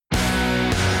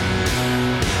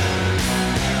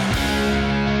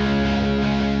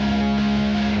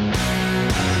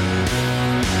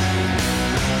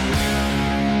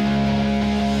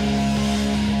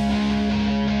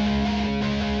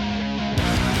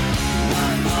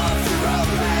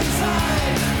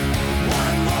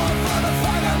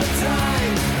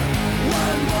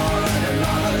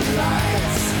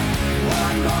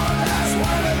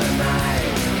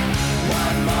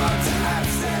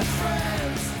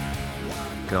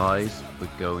Guys, we're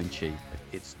going cheap.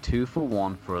 It's 2 for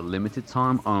 1 for a limited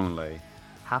time only.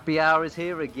 Happy hour is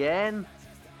here again.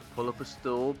 Pull up a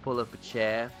stool, pull up a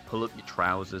chair, pull up your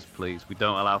trousers, please. We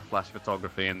don't allow flash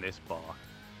photography in this bar.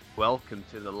 Welcome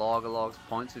to the Lager Logs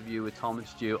Points of View with Tom and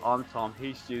Stu. I'm Tom,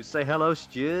 he's Stu. Say hello,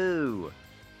 Stu.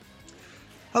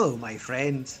 Hello, my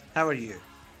friend. How are you?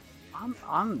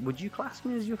 Would you class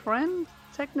me as your friend,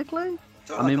 technically?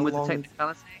 Sort I'm of like in a with long- the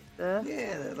technicality there.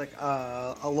 Yeah, like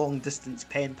a long distance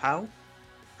pen pal.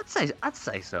 I'd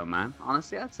say so, man.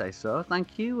 Honestly, I'd say so.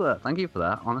 Thank you for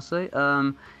that. Honestly,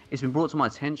 it's been brought to my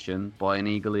attention by an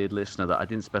eagle-eared listener that I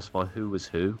didn't specify who was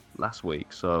who last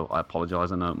week, so I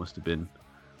apologise. I know it must have been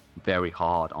very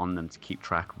hard on them to keep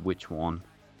track of which one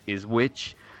is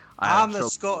which. I'm the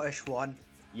Scottish one.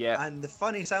 Yeah. And the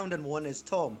funny sounding one is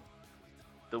Tom.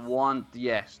 The one,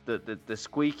 yes, the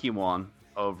squeaky one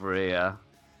over here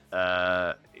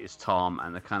is Tom,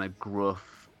 and the kind of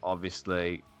gruff,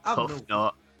 obviously tough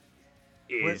nut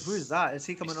is. Who's that? Is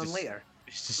he coming on later?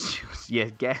 It's just yeah,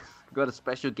 got a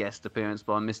special guest appearance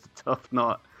by Mr. Tough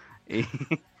Nut.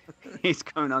 He's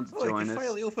coming on to join us.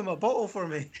 Finally open my bottle for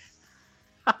me.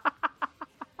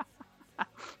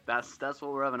 That's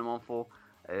what we're having him on for.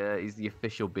 He's the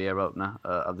official beer opener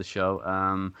of the show.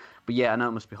 But yeah, I know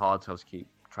it must be hard to keep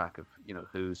track of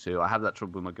who's who. I have that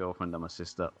trouble with my girlfriend and my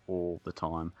sister all the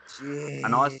time. Jeez.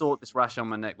 And I thought this rash on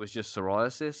my neck was just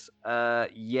psoriasis.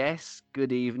 Yes,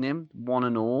 good evening, one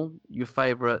and all. Your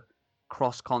favourite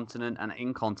cross-continent and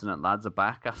incontinent lads are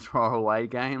back after our away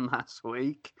game last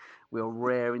week. We were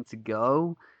raring to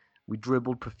go. We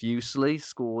dribbled profusely,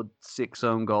 scored 6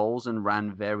 own goals, and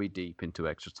ran very deep into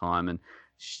extra time. And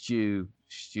Stu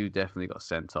definitely got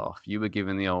sent off. You were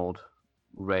given the old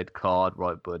red card,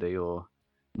 right, buddy, or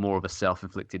more of a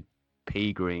self-inflicted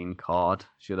pea green card,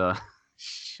 should I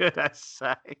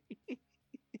say?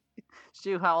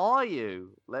 Stu, how are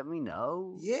you? Let me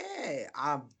know. Yeah,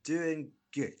 I'm doing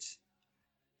good.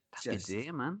 That's good to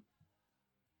hear, man.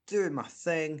 Doing my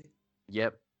thing.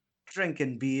 Yep.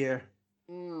 Drinking beer.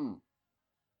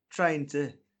 Trying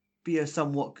to be a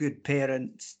somewhat good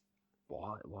parent.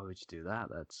 Why would you do that?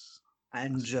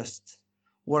 And just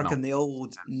working the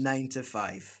old 9 to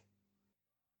 5.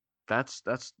 That's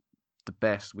the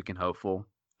best we can hope for,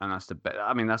 and that's the best.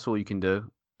 I mean, that's all you can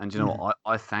do. And you know what?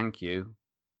 I thank you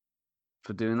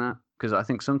for doing that, because I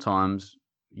think sometimes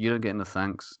you don't get enough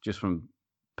thanks just from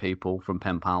people, from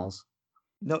pen pals.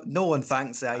 No one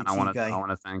thanks the IT guy. I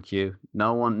want to thank you.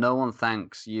 No one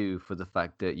thanks you for the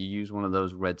fact that you use one of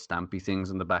those red stampy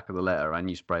things on the back of the letter and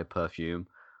you spray perfume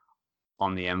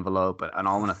on the envelope. And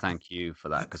I want to thank you for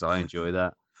that, because I enjoy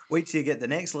that. Wait till you get the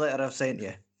next letter I've sent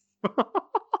you.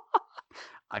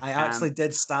 I actually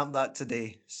did stamp that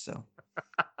today, so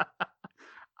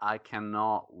I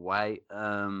cannot wait.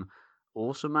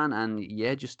 Awesome, man. And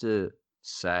yeah, just to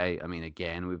say, I mean,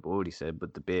 again, we've already said,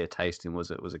 but the beer tasting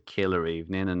was a killer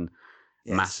evening, and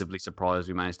massively surprised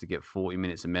we managed to get 40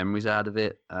 minutes of memories out of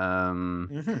it.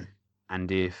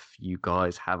 And if you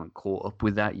guys haven't caught up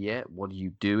with that yet, what are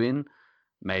you doing?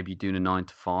 Maybe you're doing a 9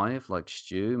 to 5 like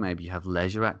Stu. Maybe you have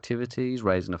leisure activities,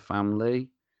 raising a family.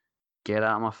 Get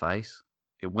out of my face.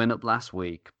 It went up last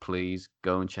week. Please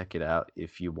go and check it out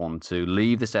if you want to.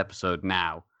 Leave this episode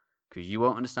now, because you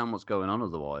won't understand what's going on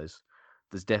otherwise.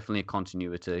 There's definitely a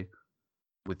continuity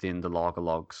within the Lager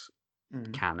Logs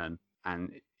canon,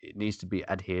 and it needs to be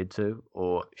adhered to,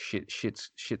 or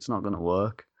shit's not going to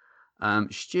work.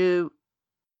 Stu,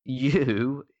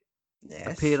 you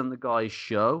appeared on the guy's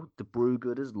show, the Brew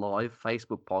Gooders live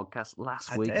Facebook podcast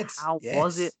last week. How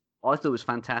was it? I thought it was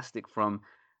fantastic from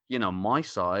my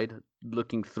side,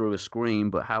 looking through a screen,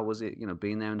 but how was it,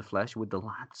 being there in the flesh with the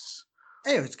lads?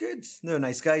 Hey, it was good. They were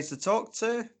nice guys to talk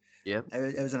to. Yep.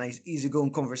 It was a nice,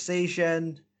 easygoing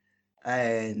conversation.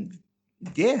 And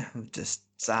yeah, we just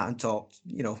sat and talked,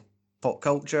 pop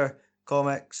culture,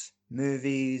 comics,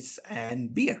 movies,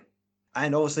 and beer.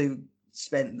 And obviously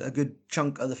spent a good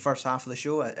chunk of the first half of the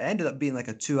show. It ended up being like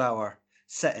a 2-hour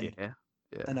sitting. Yeah.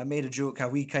 And I made a joke how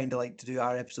we kind of like to do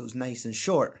our episodes nice and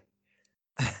short.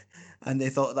 And they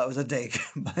thought that was a dig,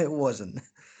 but it wasn't.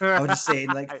 I was just saying,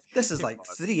 this is like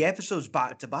 3 episodes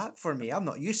back to back for me. I'm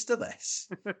not used to this.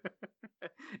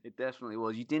 It definitely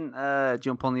was. You didn't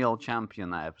jump on the old champion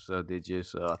that episode, did you?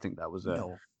 So I think that was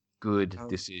a good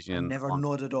decision. I never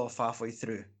nodded off halfway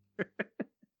through.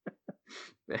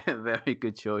 Very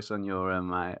good choice on your end,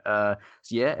 mate. So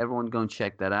yeah, everyone go and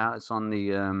check that out. It's on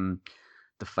the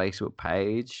Facebook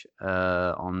page,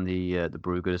 on the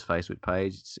Brew Gooders Facebook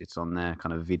page. It's on their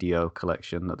kind of video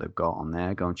collection that they've got on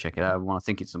there. Go and check it out, everyone. I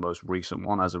think it's the most recent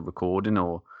one as a recording,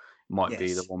 or might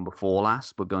be the one before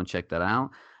last, but go and check that out.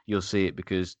 you'll see it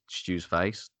because Stu's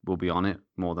face will be on it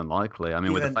more than likely. I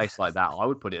mean, with a Even face like that, I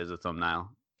would put it as a thumbnail.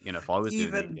 You know, if I was doing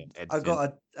the even I editing.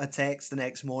 got a text the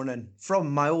next morning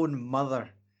from my own mother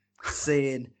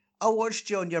saying, "I watched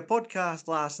you on your podcast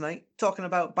last night talking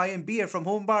about buying beer from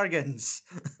Home Bargains."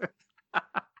 I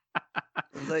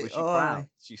was like, Was she "Oh, proud?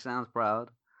 She sounds proud.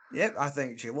 yep, I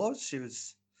think she was. She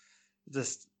was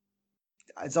just.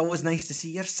 It's always nice to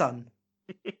see your son."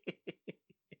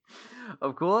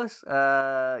 Of course.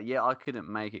 Yeah, I couldn't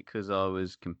make it because I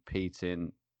was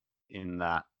competing in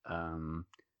that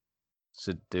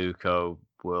Sudoku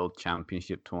World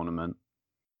Championship tournament.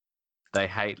 They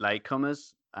hate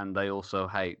latecomers and they also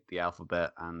hate the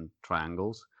alphabet and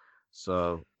triangles.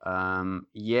 So,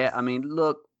 yeah, I mean,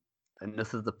 look,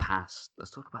 enough of the past.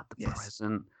 Let's talk about the Yes.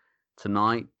 present.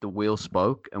 Tonight, the wheel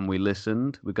spoke and we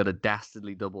listened. We got a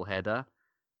dastardly double header.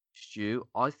 Stu,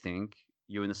 I think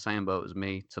you're in the same boat as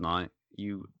me tonight.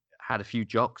 You had a few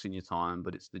jocks in your time,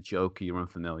 but it's the Joker you're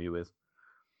unfamiliar with.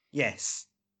 Yes.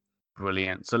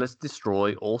 Brilliant. So let's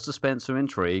destroy all suspense or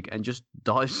intrigue and just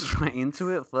dive straight into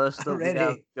it. First I'm up, we have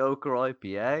ready. Joker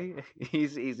IPA.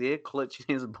 He's here clutching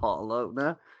his bottle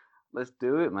opener. Let's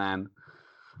do it, man.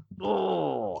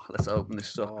 Oh, let's open this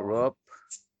sucker Oh, up.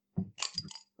 I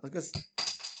was gonna,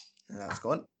 that's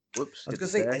gone. Whoops, I was hit gonna the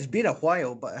say deck. it's been a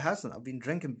while, but it hasn't. I've been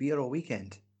drinking beer all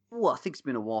weekend. Well, I think it's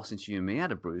been a while since you and me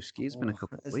had a brewski. It's been a Oh,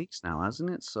 couple of it's, weeks now, hasn't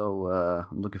it? So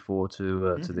I'm looking forward to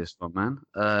mhm. this one,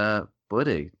 man.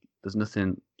 Buddy, there's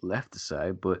nothing left to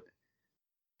say, but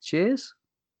cheers.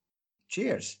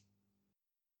 Cheers.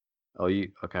 Oh,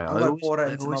 you okay? I'm gonna pour it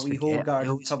I into my always wee forget. I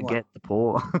Garden always tumbler. forget the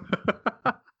pour.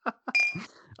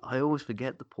 I always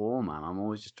forget the pour, man. I'm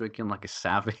always just drinking like a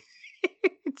savage.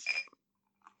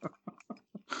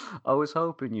 I was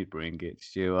hoping you'd bring it,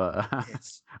 Stuart.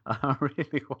 Yes. I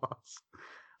really was.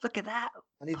 Look at that.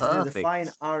 I need to do the Perfect. fine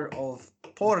art of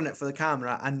pouring it for the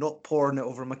camera and not pouring it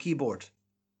over my keyboard.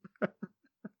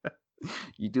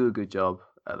 You do a good job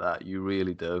at that. You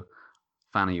really do.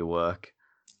 Fan of your work.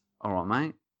 All right,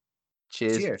 mate.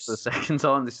 Cheers for the Cheers. second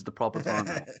time. This is the proper time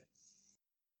now.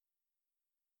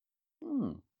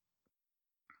 Hmm.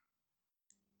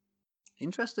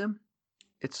 Interesting.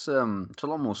 It's a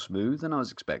lot more smooth than I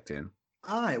was expecting.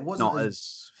 It wasn't Not as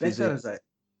as bitter fizzy. as it.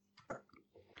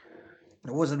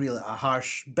 It wasn't really a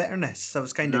harsh bitterness. I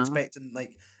was kind of No. expecting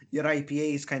like your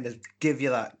IPAs kind of give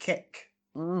you that kick.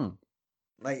 Mm.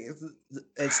 Like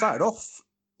it started off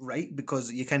right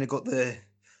because you kind of got the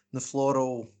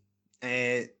floral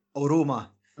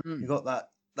aroma. You Mm. got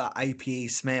that IPA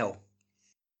smell,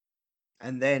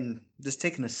 and then just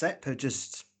taking a sip, it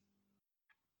just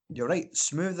you're right,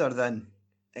 smoother than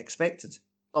expected.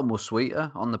 A lot more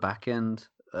sweeter on the back end.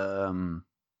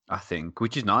 I think,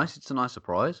 which is nice. It's a nice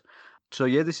surprise. So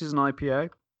yeah, this is an IPA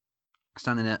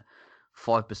standing at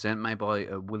 5%, made by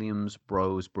Williams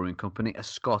Bros Brewing Company, a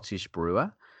Scottish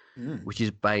brewer, Mm. which is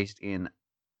based in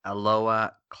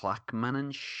Alloa,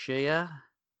 Clackmannanshire.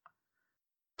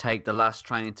 Take the last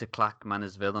train to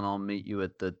Clackmannersville, and I'll meet you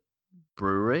at the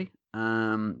brewery.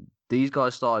 These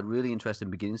guys started really interesting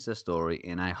beginnings to their story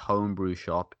in a homebrew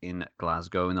shop in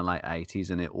Glasgow in the late 80s,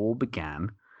 and it all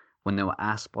began when they were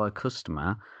asked by a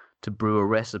customer to brew a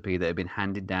recipe that had been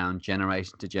handed down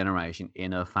generation to generation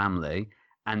in her family,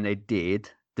 and they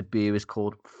did. The beer is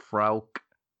called Frauch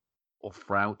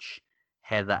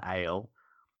Heather Ale,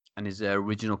 and is their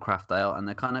original craft ale, and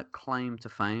they kind of claim to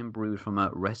fame, brewed from a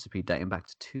recipe dating back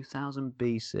to 2000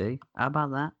 BC. How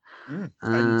about that? Mm.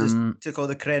 And just took all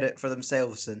the credit for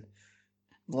themselves and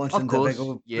launched Of into a big course,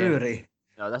 old yeah. brewery.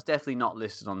 No, that's definitely not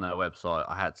listed on their website.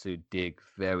 I had to dig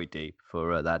very deep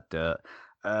for that dirt.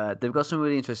 They've got some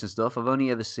really interesting stuff. I've only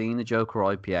ever seen the Joker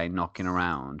IPA knocking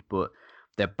around, but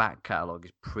their back catalogue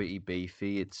is pretty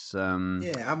beefy. It's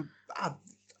Yeah,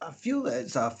 I feel that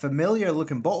it's a familiar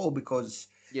looking bottle because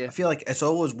I yeah, feel like it's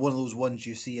always one of those ones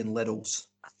you see in Lidl's.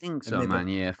 I think And so, maybe man.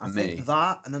 Yeah, for I think me.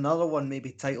 that and another one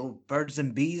maybe titled Birds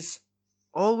and Bees.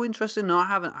 Oh, interesting. No, I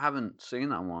haven't seen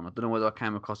that one. I don't know whether I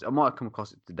came across it. I might have come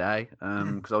across it today.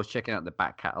 Mm. Because I was checking out the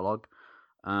back catalogue.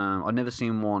 I've never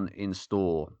seen one in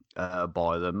store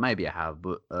by them. Maybe I have,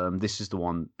 but this is the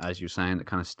one, as you're saying, that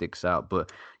kind of sticks out.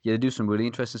 But yeah, they do some really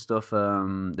interesting stuff.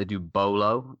 They do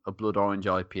Bolo, a blood orange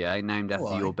IPA named Oh,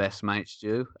 after your aye. best mate,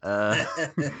 Stu.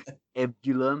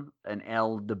 Ebulum, an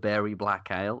elderberry black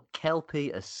ale.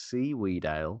 Kelpie, a seaweed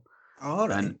ale. All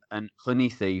right. And Honey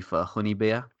Thief, a honey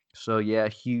beer. So yeah,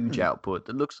 huge Mm. output.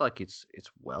 That looks like it's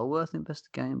well worth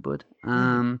investigating, bud.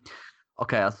 Mm.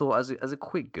 Okay, I thought as a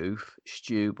quick goof,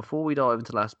 Stu, before we dive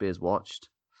into last beers watched,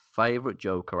 favorite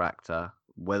Joker actor,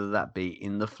 whether that be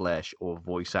in the flesh or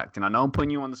voice acting. I know I'm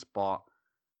putting you on the spot,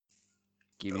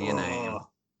 giving you a name. Oh,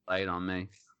 Late on me.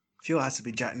 I feel it has to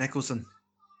be Jack Nicholson.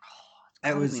 It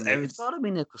It's was, gotta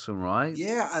be Nicholson, right?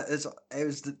 yeah, it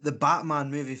was the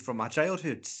Batman movie from my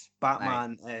childhood. Mate,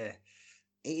 Batman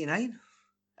 89.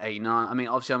 89. I mean,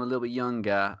 obviously, I'm a little bit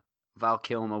younger. Val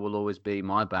Kilmer will always be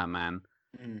my Batman,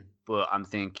 Mm. but I'm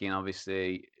thinking,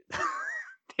 obviously,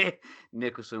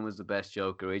 Nicholson was the best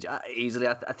Joker. Easily,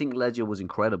 I think Ledger was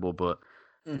incredible, but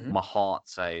Hmm. my heart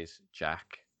says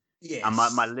Jack, and my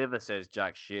Yes. liver says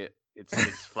Jack shit. It's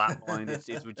flatlined.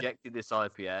 It's rejected this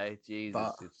IPA. Jesus,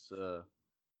 But it's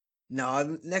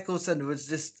no, Nicholson was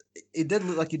just, it did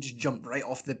look like he just jumped right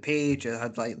off the page. It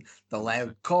had like the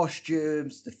loud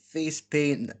costumes, the face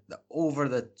paint, the over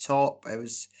the top. And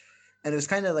it was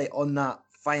kind of like on that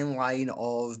fine line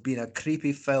of being a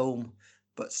creepy film,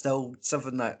 but still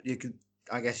something that you could,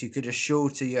 I guess, you could just show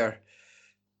to your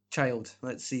child.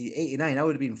 Let's see, 89. I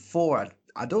would have been 4.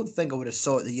 I don't think I would have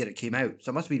saw it the year it came out,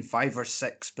 so I must have been 5 or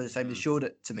 6 by the time they mm, showed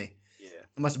it to me. yeah.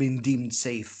 It must have been deemed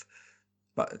safe.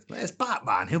 But it's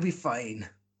Batman. He'll be fine.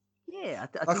 Yeah, I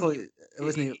think Luckily, it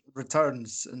wasn't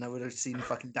Returns, and I would have seen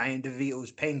fucking Danny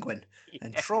DeVito's Penguin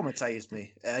and yeah. traumatized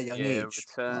me at a young Yeah, age.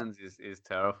 But Returns is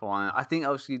terrifying. I think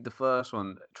obviously the first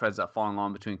one treads that fine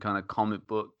line between kind of comic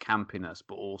book campiness,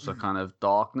 but also mhm. kind of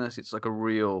darkness. It's like a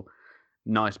real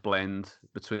nice blend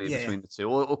between Yeah, the two,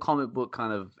 or comic book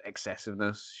kind of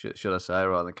excessiveness, should I say,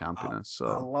 rather than campiness.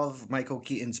 I So love Michael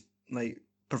Keaton's like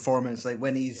performance, like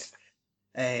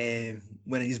yeah,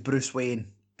 when he's Bruce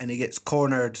Wayne and he gets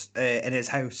cornered in his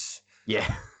house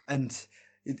yeah, and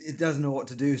he doesn't know what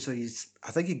to do. So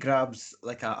I think he grabs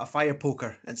like a fire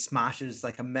poker and smashes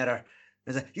like a mirror.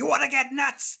 He's like, "You want to get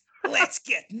nuts? Let's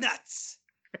get nuts!"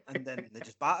 And then they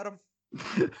just batter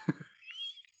him.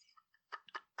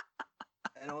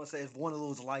 And honestly, it's one of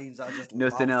those lines I just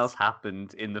Nothing love. else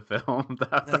happened in the film.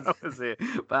 Like, That was it.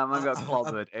 Batman got I,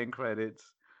 clobbered. End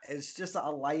credits. it's just a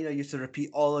line I used to repeat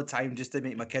all the time just to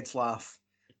make my kids laugh.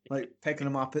 Like picking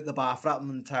them up at the bath, wrapping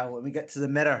them in the towel, and we get to the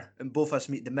mirror, and both of us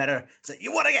meet the mirror. It's like,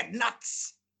 "You want to get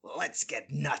nuts? Let's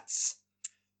get nuts."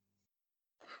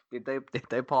 Did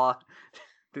they part?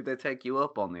 Did they take you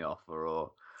up on the offer,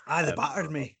 or? They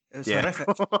battered me. It was Yeah, horrific.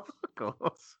 of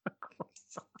course.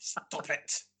 Stop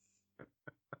it.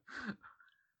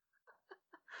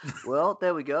 Well,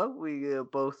 there we go. We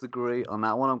both agree on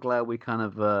that one. I'm glad we kind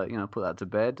of, put that to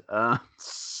bed.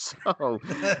 So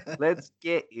let's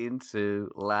get into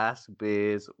last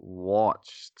beers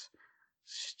watched.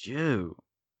 Stu,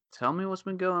 tell me what's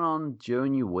been going on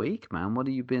during your week, man. What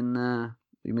have you been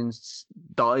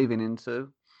diving into?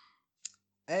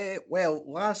 Well,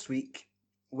 last week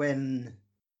when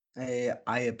I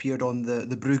appeared on the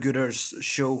Brewgooders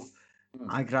show, Hmm.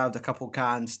 I grabbed a couple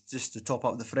cans just to top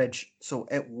up the fridge. So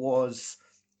it was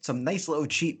some nice little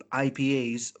cheap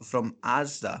IPAs from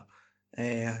Asda,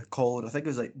 called, I think it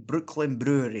was like Brooklyn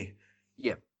Brewery,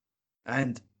 Yeah.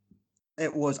 and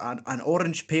it was an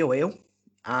orange pale ale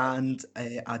and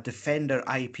a Defender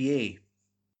IPA.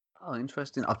 Oh,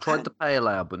 interesting. I've tried And the pale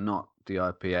ale, but not the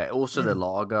IPA. Also, the mm,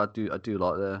 lager. I do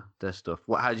like their stuff.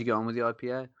 How'd you get on with the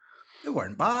IPA? they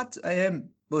weren't bad.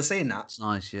 Well, saying that, It's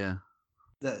nice, yeah.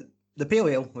 the pale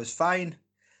ale was fine,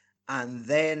 and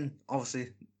then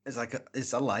obviously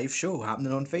it's a live show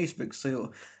happening on Facebook,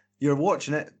 so you're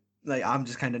watching it. Like I'm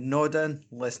just kind of nodding,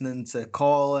 listening to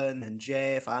Colin and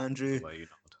Jeff, Andrew Well, you know.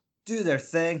 do their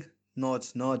thing. Nod,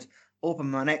 nod. Open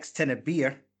my next tin of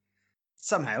beer.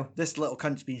 Somehow this little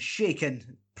cunt's been shaking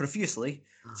profusely.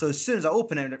 So as soon as I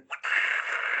open it,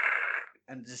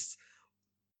 and just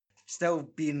still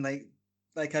being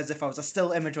like as if I was a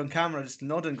still image on camera, just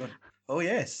nodding, going, oh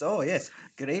yes,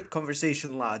 great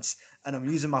conversation, lads. And I'm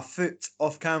using my foot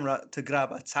off camera to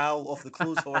grab a towel off the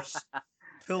clothes horse,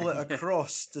 pull it Yeah.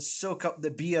 across to soak up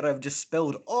the beer I've just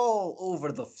spilled all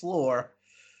over the floor,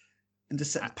 and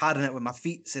just sitting padding it with my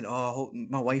feet, saying, "Oh, I hope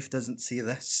my wife doesn't see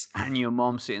this." And your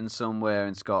mom sitting somewhere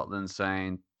in Scotland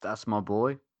saying, "That's my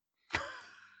boy."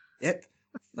 Yep,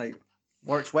 like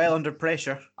works well under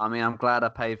pressure. I mean, I'm glad I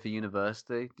paid for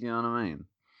university. Do you know what I mean?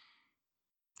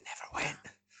 Never went.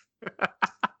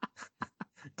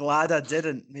 Glad I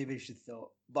didn't. Maybe she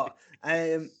thought, but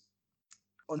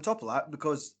on top of that,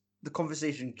 because the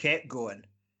conversation kept going,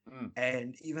 Mm.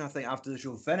 and even I think after the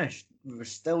show finished, we were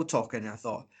still talking. And I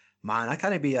thought, man, I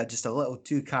can't be just a little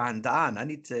toucan Dan. I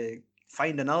need to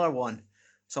find another one.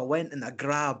 So I went and I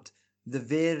grabbed the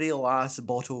very last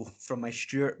bottle from my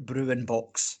Stuart Brewing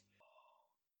box.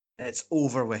 It's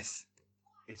over with.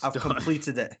 It's I've done.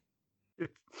 completed it.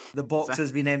 The box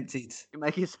has been emptied. You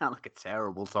make it sound like a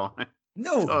terrible time.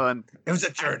 No, Done. it was a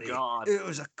Thank journey. God. It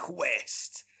was a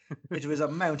quest. It was a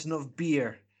mountain of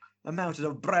beer mountain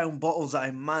of brown bottles that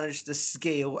I managed to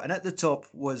scale, and at the top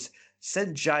was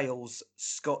St Giles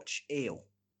Scotch Ale.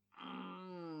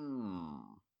 Mm,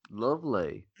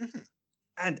 lovely.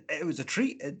 And it was a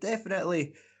treat. It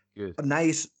definitely Good. a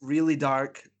nice, really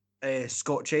dark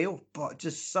Scotch ale, but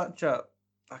just such a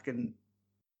fucking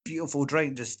beautiful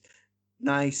drink. Just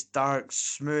nice, dark,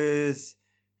 smooth,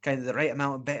 kind of the right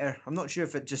amount of bitter. I'm not sure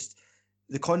if it just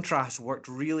the contrast worked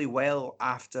really well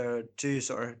after two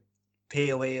sort of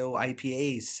pale ale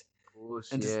IPAs, Of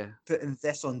course, and just yeah. putting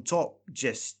this on top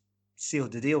just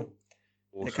sealed the deal.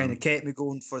 It kind of Awesome. kept me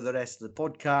going for the rest of the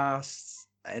podcasts,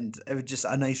 and it was just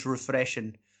a nice,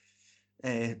 refreshing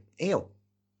ale.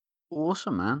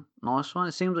 Awesome, man. Nice one.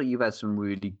 It seems like you've had some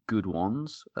really good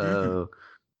ones. Hmm.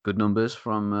 Good numbers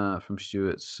from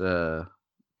Stuart's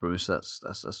Bruce. That's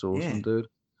awesome, Yeah, dude.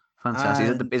 Fantastic.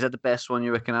 and Is that the best one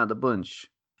you reckon out of the bunch?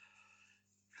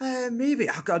 maybe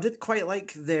I did quite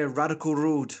like the Radical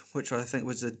Road, which I think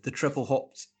was the triple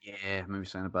hopped Yeah, maybe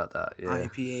saying about that. Yeah.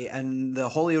 IPA, and the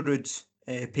Holyrood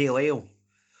Pale Ale.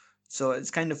 So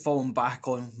it's kind of fallen back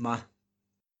on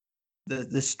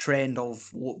this trend of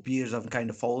what beers I'm kind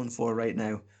of falling for right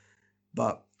now.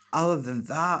 But other than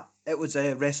that, it was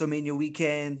a WrestleMania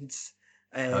weekend.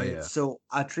 Hell yeah. So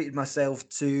I treated myself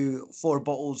to 4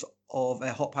 bottles of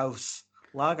a Hop House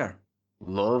lager.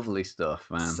 Lovely stuff,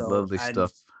 man. So, Lovely and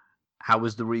stuff. How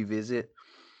was the revisit?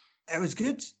 it was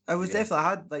good. I was Yeah. definitely, I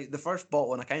had like the first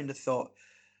bottle and I kind of thought,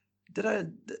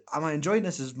 am I enjoying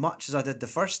this as much as I did the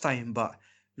first time? But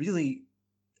really,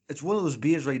 it's one of those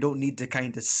beers where you don't need to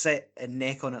kind of sit and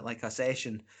neck on it like a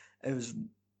session. It was,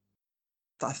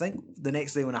 I think the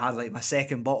next day when I had like my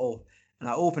second bottle and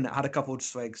I opened it, had a couple of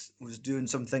swigs, was doing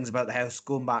some things about the house,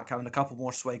 going back, having a couple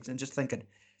more swigs, and just thinking,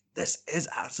 this is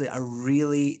actually a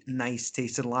really nice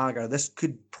tasting lager. This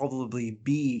could probably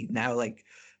be now like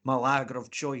my lager of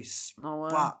choice. No way.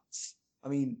 But I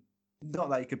mean, not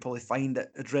that you could probably find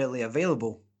it readily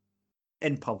available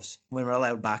in pubs when we're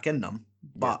allowed back in them, Yeah.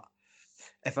 but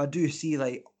if I do see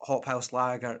like Hop House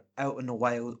Lager out in the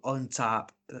wild on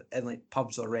tap in like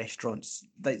pubs or restaurants,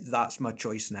 like that's my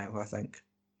choice now. I think.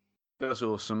 That's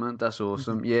awesome, man. That's Mhm.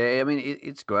 awesome. Yeah, I mean,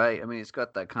 it's great. I mean, it's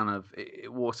got that kind of,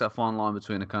 it walks that fine line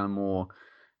between a kind of more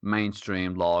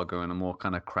mainstream lager and a more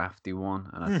kind of crafty one.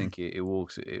 And I Mm. think it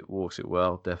walks it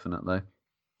well, definitely.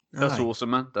 That's Aye. awesome,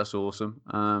 man. That's awesome.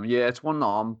 Yeah, it's one that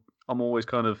I'm always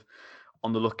kind of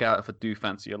on the lookout if I do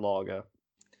fancy a lager,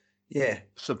 Yeah.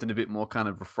 something a bit more kind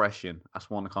of refreshing. That's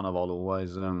one kind of I'll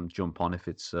always jump on if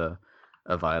it's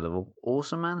available.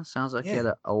 Awesome, man. Sounds like you Yeah.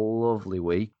 had a lovely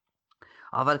week.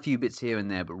 I've had a few bits here and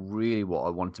there, but really what I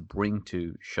wanted to bring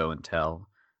to show and tell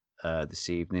this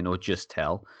evening, or just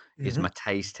tell, is Hmm. my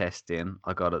taste testing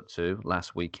I got up to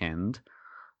last weekend.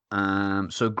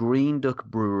 So Green Duck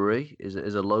Brewery is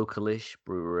a localish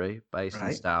brewery based in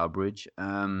Right. Stourbridge,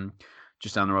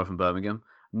 just down the road from Birmingham.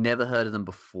 Never heard of them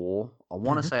before. I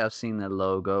want to Hmm. say I've seen their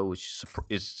logo, which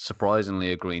is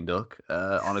surprisingly a green duck,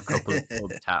 on a couple of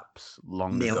pub taps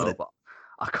long Nailed ago, it. but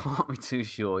I can't be too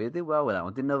sure. You did well with that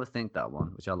one. Didn't overthink that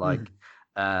one, which I Hmm.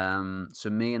 like. So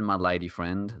me and my lady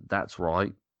friend, that's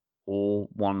right, all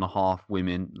 1.5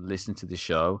 women listen to the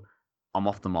show. I'm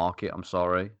off the market. I'm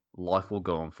sorry. Life will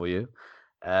go on for you.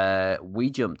 We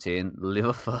jumped in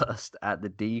liver first at the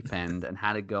deep end and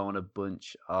had to go on a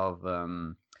bunch of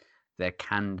their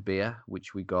canned beer,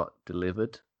 which we got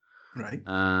delivered. Right.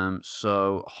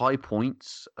 So High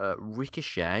Points,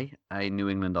 Ricochet, a New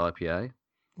England IPA,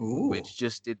 Ooh. which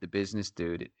just did the business,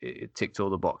 dude. It ticked all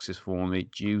the boxes for me.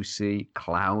 Juicy, Hmm.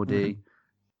 cloudy,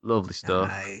 lovely stuff.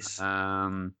 Nice.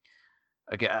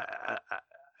 Again,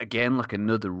 again, like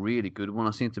another really good one.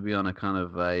 I seem to be on a kind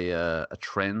of a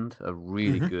trend of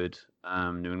really Hmm. good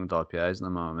New England IPAs at the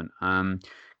moment.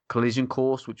 Collision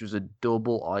Course, which was a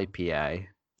double IPA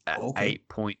at Okay.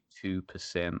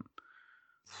 8.2%.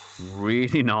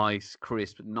 Really nice,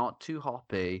 crisp, not too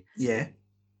hoppy, Yeah.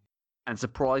 and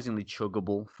surprisingly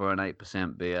chuggable for an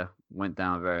 8% beer. Went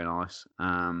down very nice.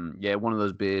 Yeah, one of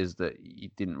those beers that you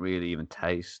didn't really even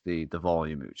taste the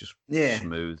volume. It was just Yeah.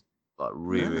 smooth, like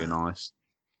really, really Ah, nice.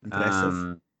 impressive.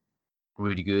 Um,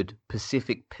 really good.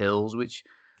 Pacific Pills, which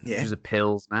Yeah. was a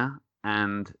Pilsner,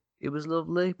 and it was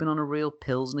lovely. Been on a real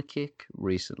Pilsner kick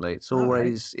recently. All right.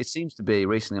 It seems to be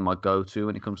recently my go-to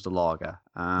when it comes to lager.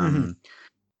 Hmm.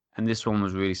 And this one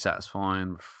was really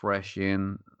satisfying,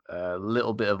 refreshing. A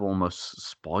little bit of almost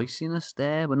spiciness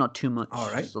there, but not too All much.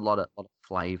 right. Just a lot of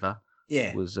flavor.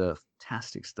 Yeah. Was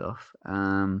fantastic stuff.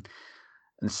 And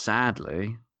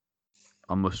sadly,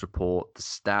 I must report the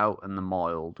stout and the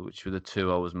mild, which were the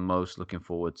two I was most looking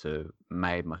forward to,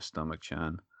 made my stomach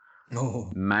churn.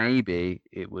 Oh. Maybe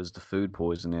it was the food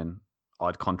poisoning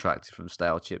I'd contracted from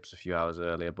stale chips a few hours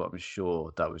earlier, but I'm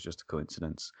sure that was just a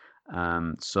coincidence.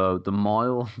 So the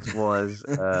mild was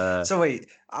So wait,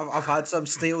 I've had some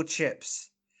stale chips.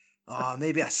 Oh,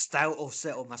 maybe a stout will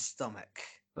settle my stomach.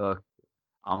 look,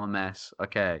 I'm a mess.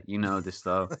 Okay, you know this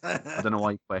though. I don't know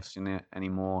why you question it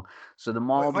anymore. So the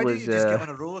mild Why don't was you just get on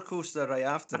a roller coaster right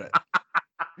after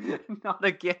it? not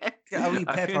again. Get a wee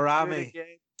I couldn't do it pepperami.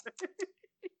 again.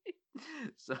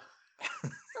 So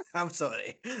I'm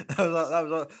sorry. That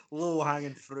was a low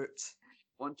hanging fruit.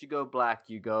 once you go black,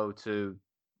 you go to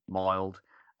mild.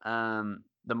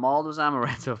 The mild was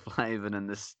amaretto flavored, and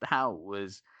the stout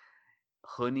was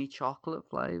honey chocolate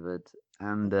flavored.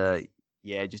 And Okay.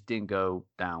 yeah, it just didn't go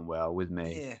down well with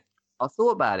me. Yeah. I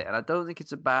thought about it, and I don't think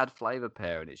it's a bad flavor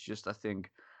pairing. It's just I think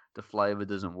the flavor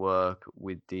doesn't work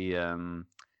with the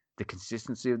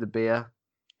consistency of the beer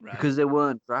Right. because they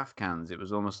weren't draft cans. It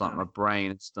was almost like my Aye.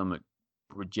 brain and stomach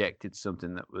rejected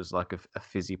something that was like a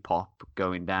fizzy pop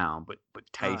going down, but Aye.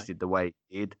 tasted the way it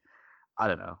did. I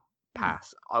don't know. Hmm.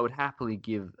 Pass. I would happily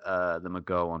give them a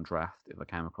go on draft if I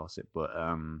came across it, but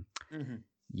Hmm.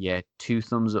 yeah, two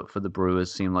thumbs up for the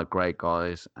Brewers. Seem like great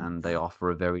guys, and they offer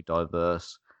a very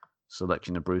diverse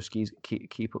selection of brewskis.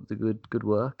 Keep up the good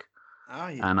work.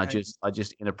 Aye. And I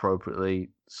just inappropriately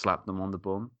slapped them on the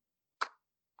bum.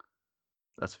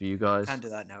 That's for you guys. Can't do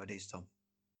that nowadays, Tom.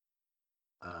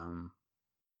 Um,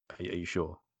 are you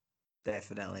sure?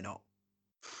 Definitely not.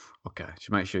 Okay,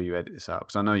 just make sure you edit this out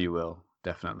because I know you will.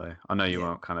 Definitely, I know you Yeah.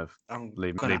 won't kind of I'm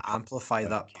leave gonna amplify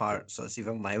that keep it part so it's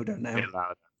even louder a bit now.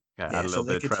 louder. Okay, add Yeah, a so little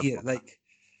bit they of could treble. hear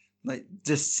like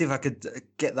just see if I could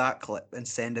get that clip and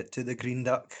send it to the Green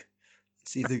Duck.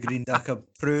 See if the Green Duck Uh,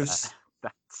 approves.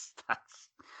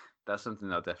 that's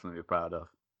something I'll definitely be proud of.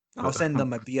 I'll But send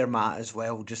them a beer mat as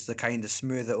well, just to kind of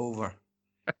smooth it over.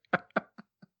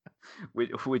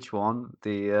 which one?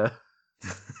 The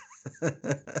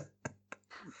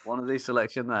one of the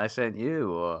selection that I sent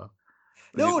you, or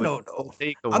No, was no, it the no.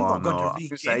 Tika I'm not one? going to Or I was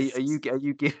gonna say,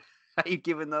 re-gift. are you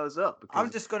giving those up? I'm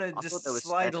Because just going to I thought just they were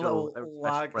slide a special. little They were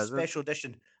special presents. special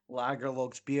edition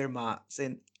Lagerlogs beer mat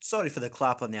saying, sorry for the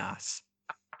clap on the ass.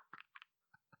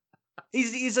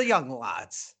 He's a young lad.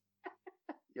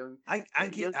 Young, I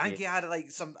young think kid. he had like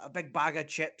a big bag of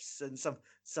chips and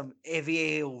some heavy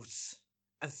ales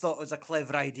and thought it was a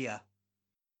clever idea.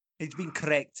 He's been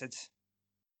corrected.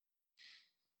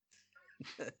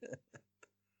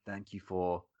 Thank you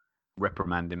for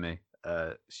reprimanding me,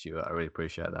 Stuart. I really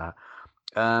appreciate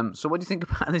that. So what do you think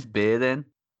about this beer then?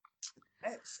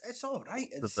 It's all right.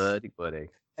 The verdict, buddy.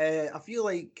 I feel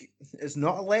like it's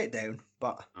not a letdown,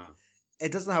 but Oh.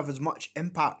 it doesn't have as much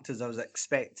impact as I was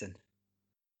expecting.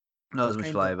 I Not was as much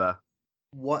kind of flavour.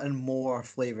 wanting more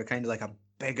flavor, kind of like a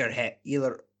bigger hit,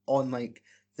 either on like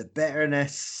the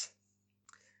bitterness,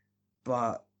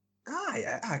 but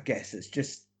I guess it's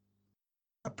just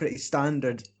a pretty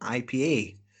standard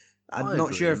IPA. I'm I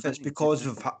not sure agree, if it's mate. because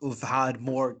Yeah. we've had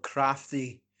more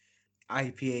crafty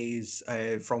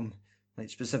IPAs from like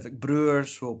specific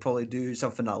brewers who will probably do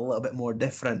something a little bit more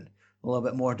different, a little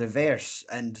bit more diverse,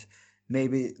 and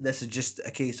maybe this is just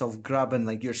a case of grabbing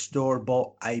like your store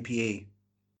bought IPA.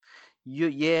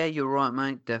 Yeah, you're right,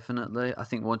 mate. Definitely. I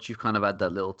think once you've kind of had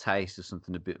that little taste of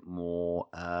something a bit more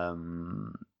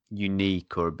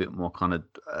unique or a bit more kind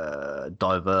of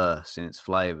diverse in its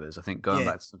flavors, I think going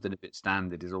Yeah. back to something a bit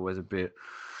standard is always a bit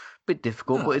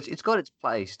difficult. But Aye. it's got its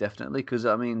place definitely because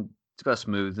I mean it's got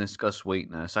smoothness, it's got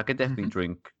sweetness. I could definitely Mhm.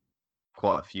 drink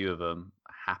quite a few of them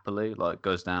happily. Like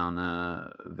goes down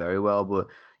very well. But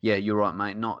yeah, you're right,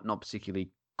 mate. Not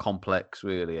particularly complex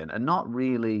really, and not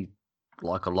really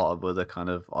like a lot of other kind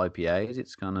of IPAs.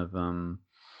 It's kind of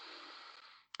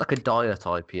like a diet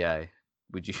IPA.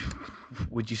 Would you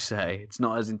would you say it's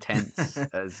not as intense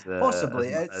Possibly.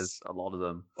 as It's a lot of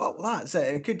them? well, that's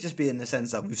it. It could just be in the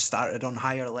sense that we've started on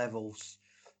higher levels,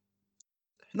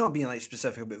 not being like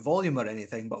specific about volume or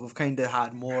anything, but we've kind of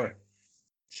had more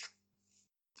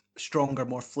stronger,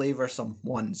 more flavoursome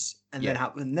ones, and then Yeah,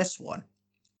 having this one.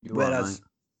 you're right, mate. Whereas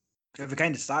if we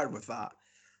kind of started with that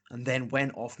and then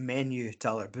went off menu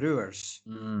to other brewers,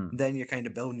 Mm, then you're kind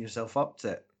of building yourself up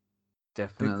to it.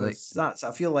 definitely. Because that's,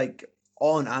 I feel like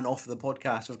on and off the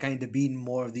podcast, we've kind of been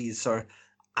more of these sort of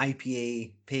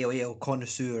IPA, pale ale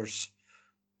connoisseurs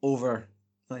over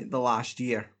like the last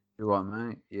year. You're right,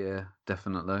 mate. Yeah,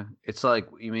 definitely. It's like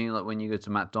you mean like when you go to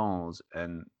McDonald's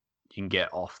and you can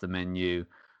get off the menu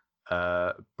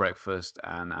breakfast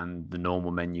and the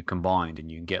normal menu combined, and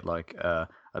you can get like a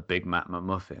Big Mac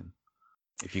McMuffin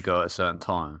if you go at a certain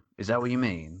time. Is that what you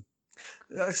mean?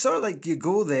 Sort of like you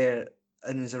go there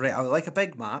and it's right. I would like a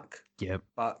Big Mac, Yep.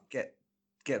 but get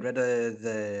rid of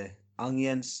the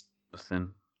onions.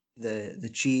 Nothing. the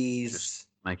Just cheese,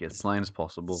 make it as the plain as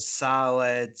possible.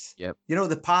 salad. Yep. You know,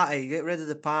 the patty. Get rid of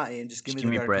the patty and just give Just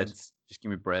me give the me bread. gherkins. Just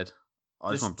give me bread.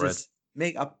 I just want Just bread. just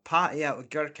make a patty out of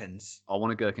gherkins. I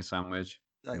want a gherkin sandwich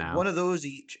Like now. one of those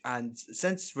each, and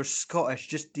since we're Scottish,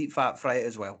 just deep fat fry it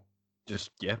as well.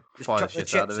 Just Just fry the chuck the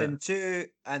shit out chips of it. in too,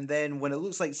 and then when it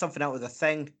looks like something out of the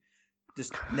thing,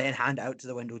 just then hand it out to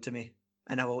the window to me,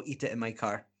 and I will eat it in my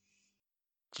car.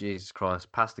 Jesus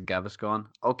Christ, past the Gaviscon.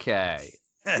 Okay,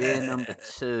 beer number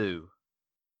 2.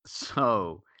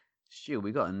 So, Stu,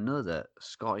 we got another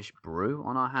Scottish brew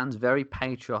on our hands. Very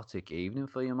patriotic evening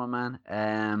for you, my man.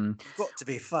 You've got to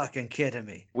be fucking kidding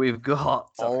me. We've got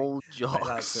Sorry. Old Right,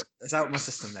 that's Jock's. it. It's out of my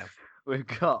system now. We've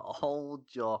got Old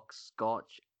Jock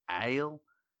Scotch Ale.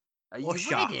 Are you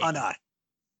ready? Hunter.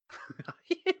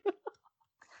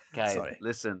 Okay, Sorry.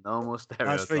 listen, no more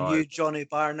That's for you, stereotypes. Johnny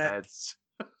Barnett. It's...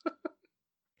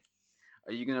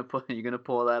 Are you gonna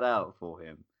pour that out for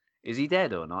him? Is he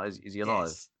dead or not? Is he alive?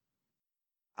 Yes.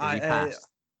 Has he passed?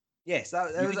 Yes,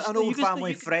 that You was can an still, old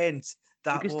family friend you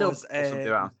that can still was. pour some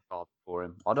beer out of the carpet for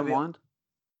him. I don't maybe- mind.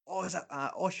 Oh, is it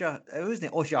Osha? It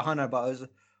wasn't Osha Hunter, but it was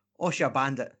Osha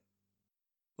Bandit.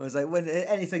 It was like when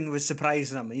anything was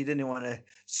surprising him, he didn't want to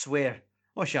swear.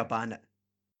 Osha Bandit.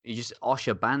 You just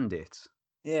Osher Bandit.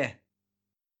 Yeah.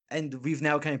 And we've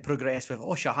now kind of progressed with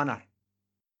Osha Hunter.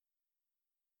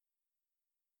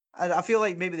 And I feel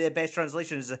like maybe the best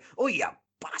translation is, oh, you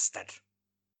bastard.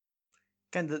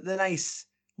 Kind of the nice,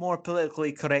 more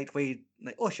politically correct way,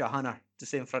 like Osha Hunter, to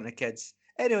say in front of kids.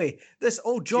 Anyway, this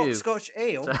Old Jock Stu. Scotch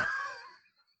Ale.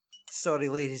 Sorry,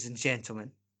 ladies and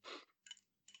gentlemen.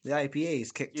 The IPA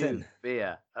is kicked in.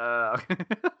 Beer.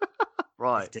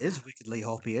 Right. It is wickedly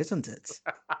hoppy, isn't it?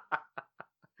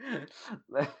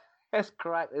 Let's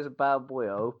crack this bad boy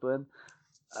open.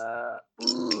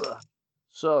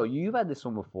 So you've had this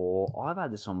one before. I've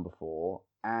had this one before,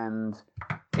 and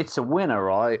it's a winner,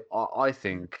 right? I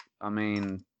think. I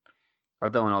mean, I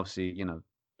don't want to obviously,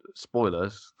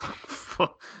 spoilers for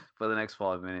the next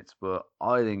 5 minutes, but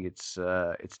I think it's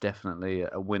definitely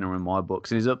a winner in my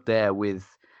books. And he's up there with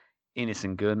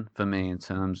Innocent Gun for me in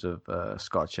terms of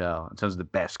Scotch ale, in terms of the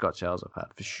best Scotch ales I've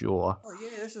had for sure. Oh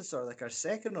yeah, this is sort of like our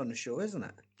second on the show, isn't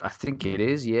it? I think it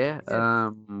is, yeah.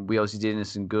 We obviously did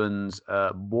Innocent Gun's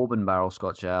Bourbon Barrel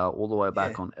Scotch Ale all the way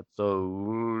back on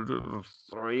episode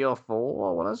 3 or 4,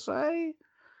 I want to say,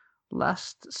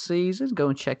 last season. Go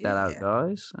and check that out,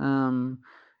 guys.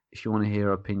 If you want to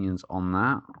hear opinions on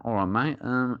that. All right, mate.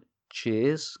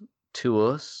 Cheers to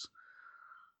us.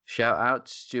 Shout out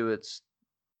to Stuart's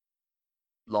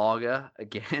lager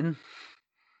again.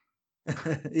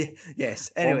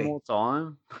 Yes. Anyway. One more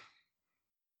time.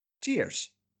 Cheers.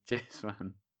 Cheers,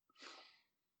 man.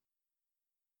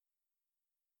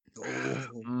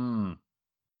 Oh.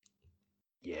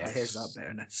 Yes. There's that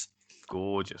bitterness.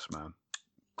 Gorgeous, man.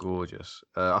 Gorgeous.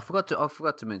 I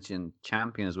forgot to mention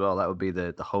Champion as well. That would be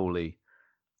the holy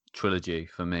trilogy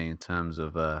for me in terms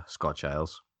of Scotch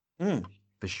ales.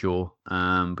 For sure.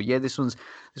 But yeah, this one's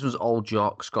Old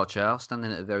Jock Scotch Ale,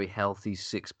 standing at a very healthy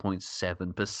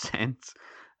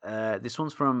 6.7%. This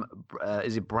one's from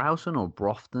is it Broughton or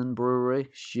Brofton Brewery?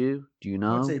 Stu, do you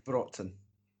know? I'd say Broughton.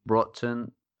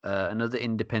 Broughton, another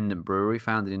independent brewery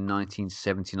founded in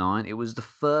 1979. It was the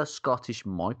first Scottish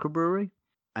microbrewery,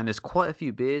 and there's quite a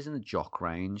few beers in the Jock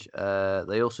range.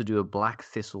 They also do a Black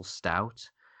Thistle Stout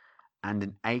and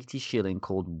an 80 shilling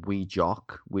called Wee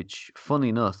Jock, which, funny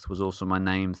enough, was also my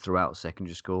name throughout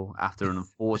secondary school after an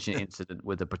unfortunate incident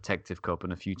with a protective cup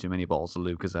and a few too many bottles of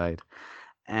Lucozade.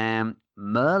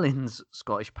 Merlin's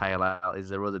Scottish Pale Ale is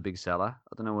their other big seller.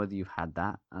 I don't know whether you've had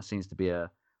that. That seems to be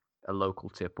a local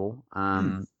tipple.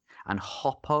 And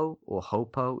Hoppo or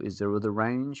Hopo is their other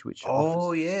range, which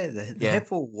offers... the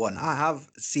Hippo one. I have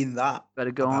seen that. Better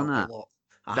go on that. A lot.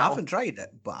 I haven't tried it,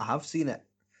 but I have seen it.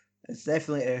 It's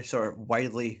definitely a sort of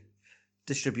widely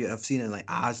distributed. I've seen it in like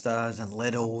Asda's and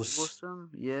Lidl's.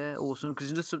 Awesome, yeah, awesome.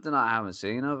 Because it's something I haven't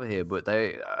seen over here, but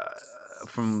they,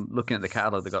 from looking at the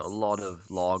catalog, they got a lot of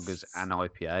lagers and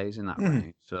IPAs in that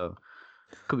range, so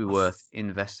could be worth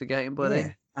investigating, buddy.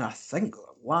 Yeah, and I think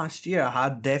last year I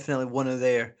had definitely one of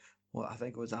their. Well, I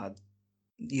think it was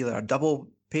either a double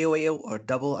pale ale or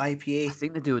double IPA. I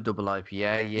think they do a double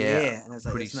IPA, yeah, and it's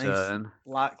like pretty this nice certain.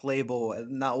 black label,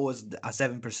 and that was a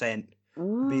 7%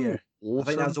 beer. Awesome. I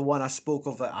think that was the one I spoke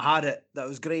of. I had it. That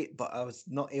was great, but I was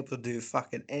not able to do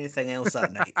fucking anything else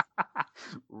that night.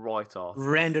 Right off.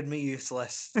 Rendered me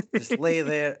useless. Just lay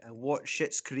there and watch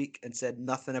Schitt's Creek and said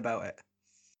nothing about it.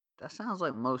 That sounds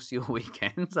like most of your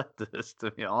weekends at this,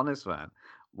 to be honest, man.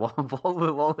 What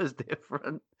was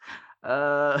different?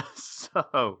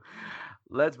 So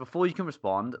before you can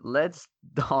respond, let's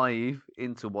dive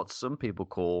into what some people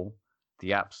call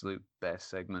the absolute best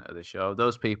segment of the show.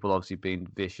 Those people obviously being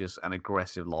vicious and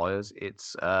aggressive liars.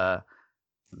 It's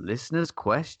listeners'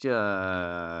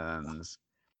 questions.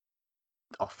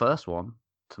 Our first one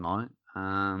tonight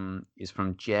is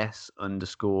from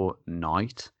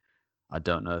Jess_Knight. I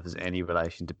don't know if there's any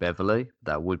relation to Beverly.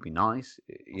 That would be nice,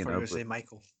 I thought you were but say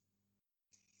Michael.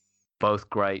 both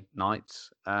great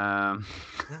nights. That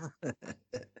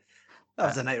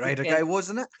was a Knight Rider guy,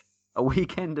 wasn't it? A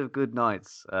weekend of good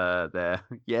nights there.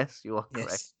 Yes, you are correct.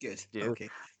 Yes, good. Stu. Okay.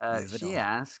 She on.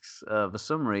 asks, for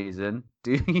some reason,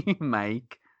 do you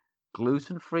make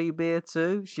gluten-free beer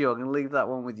too? Sure, I'm going to leave that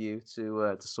one with you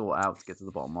to sort out to get to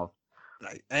the bottom of.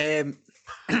 Right.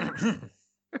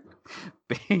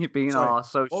 Being Sorry. our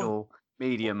social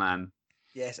media man.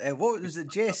 Yes. What was it,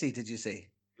 Jessie, did you say?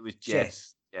 It was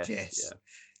Jess. Jess. Yeah.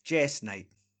 Jess Knight.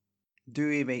 Do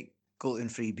we make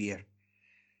gluten-free beer?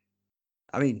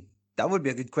 I mean, that would be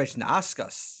a good question to ask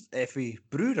us if we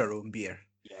brewed our own beer.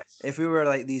 Yes. If we were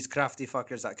like these crafty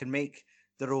fuckers that can make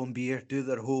their own beer, do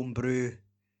their home brew,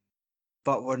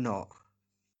 but we're not.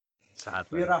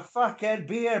 Sadly. We're a fucking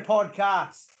beer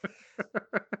podcast.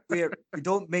 we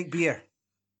don't make beer.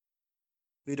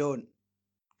 We don't.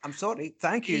 I'm sorry.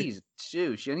 Thank you. Jeez,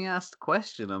 Stu, she only asked a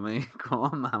question. I mean, come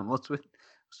on, man. What's with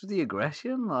the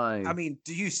aggression? Like, I mean,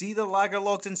 do you see the lager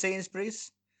logs in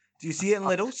Sainsbury's? Do you see it in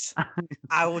Lidl's?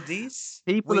 Aldi's?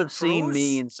 people have seen Waitrose?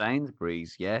 me in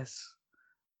Sainsbury's. Yes,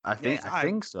 I Yes,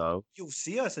 think so. You'll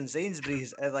see us in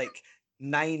Sainsbury's at like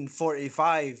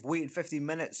 9:45, waiting 15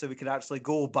 minutes so we can actually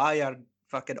go buy our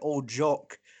fucking old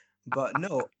Jock. But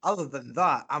no, other than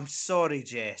that, I'm sorry,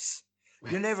 Jess.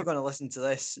 You're never going to listen to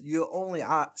this. You only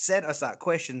sent us that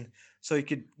question so you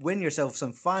could win yourself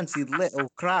some fancy little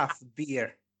craft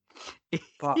beer.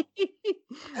 But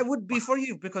it would be for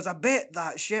you because I bet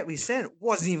that shit we sent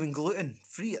wasn't even gluten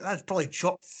free. That's probably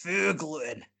chock full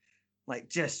gluten. Like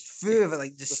just full of it,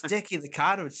 like just sticky. The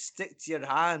can would stick to your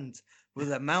hand with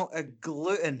the amount of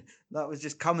gluten that was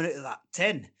just coming out of that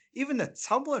tin. Even the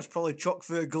tumbler's probably chock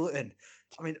full of gluten.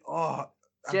 I mean, I'm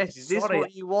Jess, is this sorry.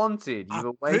 what you wanted? I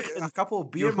You've put awakened. a couple of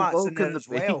beer You've mats in awoken there the as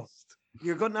well. beast.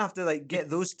 You're going to have to like get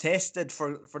those tested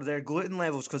for their gluten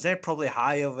levels because they're probably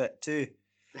high of it too.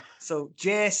 So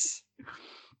Jess,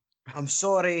 I'm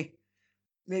sorry.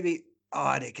 Maybe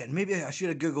maybe I should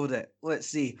have googled it. Let's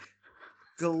see.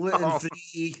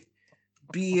 Gluten-free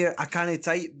beer. I can't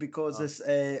type because this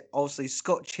obviously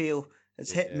Scotch ale has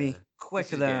hit me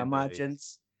quicker than I imagined.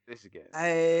 This is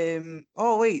getting.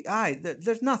 Oh wait,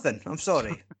 there's nothing. I'm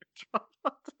sorry.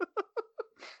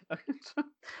 I'm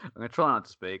gonna try not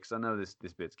to speak because I know this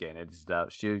bit's getting edited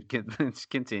out. Stu,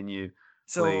 continue,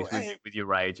 So please, with your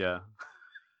rager.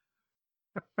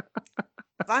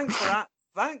 Thanks for that.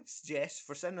 Thanks, Jess,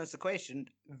 for sending us the question.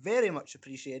 Very much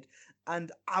appreciated,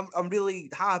 and I'm really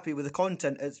happy with the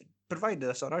content it's provided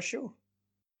us on our show.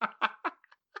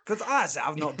 Because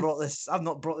I've not brought this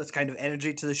kind of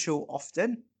energy to the show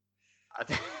often.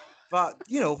 But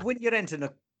when you're entering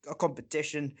a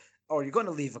competition or you're going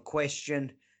to leave a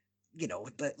question,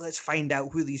 let's find out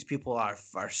who these people are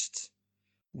first.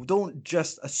 Don't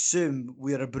just assume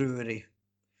we're a brewery,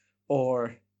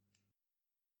 or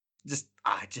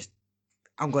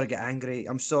I'm going to get angry.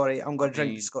 I'm sorry. I'm going to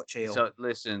drink the Scotch ale. So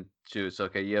listen, Stu, it's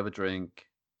okay. You have a drink.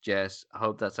 Jess, I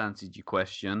hope that's answered your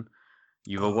question.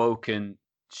 You've awoken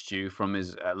Stu from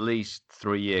his at least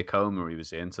 3-year coma he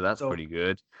was in, so that's pretty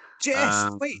good.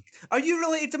 Jess, wait, are you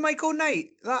related to Michael Knight?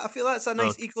 I feel that's a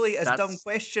nice, equally as dumb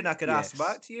question I could ask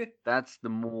back to you. That's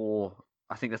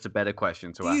I think that's a better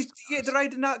question to ask. Do you get to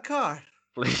ride in that car?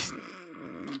 Please.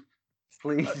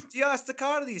 Please. Do you ask the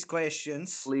car these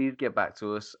questions? Please get back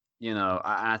to us.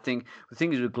 I think the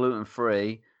thing is with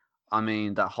gluten-free, I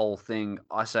mean, that whole thing,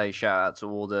 I say shout out to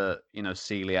all the,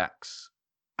 celiacs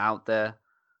out there.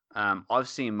 I've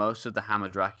seen most of the Hammer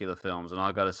Dracula films, and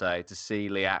I got to say, to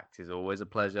celiac is always a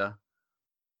pleasure.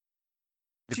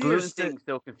 The gluten thing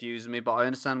still confuses me, but I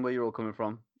understand where you're all coming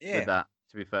from with that,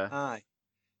 to be fair. Aye.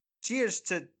 Cheers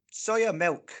to soya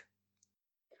milk.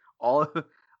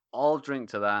 I'll drink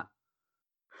to that.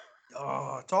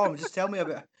 Oh, Tom, just tell me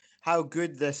about how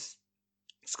good this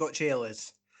Scotch ale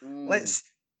is. Let's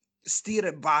steer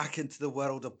it back into the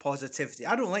world of positivity.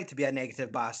 I don't like to be a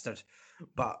negative bastard,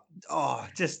 but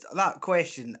just that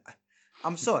question.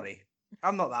 I'm sorry.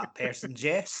 I'm not that person,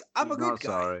 Jess. I'm a good guy.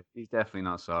 Sorry. He's definitely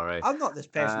not sorry. I'm not this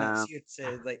person that's here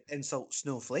to insult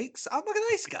snowflakes. I'm a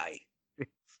nice guy.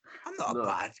 I'm not a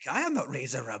bad guy. I'm not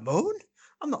Razor Ramon.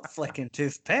 I'm not flicking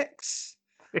toothpicks.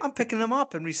 I'm picking them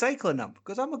up and recycling them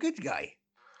because I'm a good guy.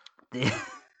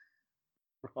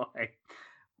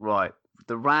 Right.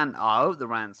 the rant. I hope the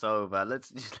rant's over.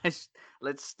 Let's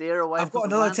steer away I've from got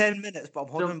the another rant. 10 minutes, but I'm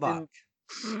holding back.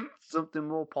 Something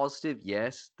more positive.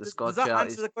 Yes, the Does Scotch that out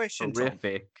answer is the question, Tom?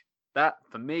 horrific. That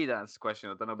for me, that's the question.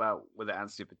 I don't know about whether it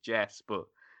answers for Jess, but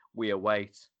we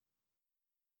await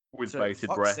with So, bated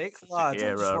fuck's breath sake, to lads, I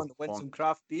hear just a want to win response. some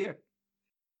craft beer.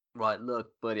 Right, look,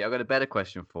 buddy, I've got a better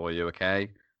question for you, okay?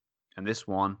 And this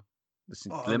one,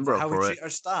 limber up How we for it. treat our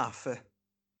staff.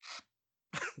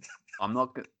 I'm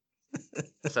not.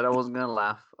 I said I wasn't gonna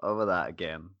laugh over that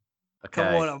again. Come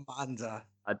Okay, on, Amanda.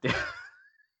 I did.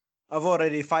 I've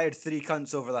already fired 3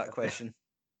 cunts over that question.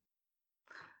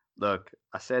 Look,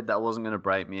 I said that wasn't gonna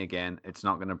break me again. It's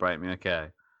not gonna break me. Okay.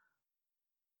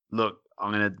 Look,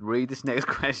 I'm gonna read this next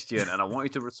question, and I want you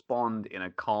to respond in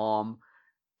a calm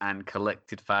and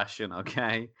collected fashion.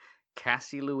 Okay.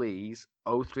 Cassie Louise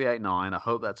 0389. I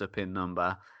hope that's a pin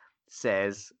number.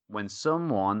 Says, when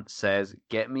someone says,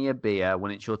 get me a beer when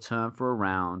it's your turn for a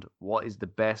round, what is the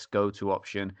best go-to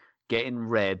option? Getting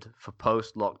red for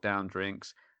post-lockdown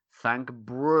drinks. Thank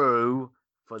Brew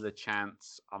for the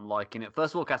chance. I'm liking it.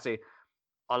 First of all, Cassie,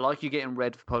 I like you getting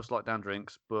red for post-lockdown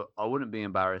drinks, but I wouldn't be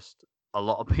embarrassed. A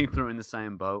lot of people are in the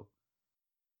same boat.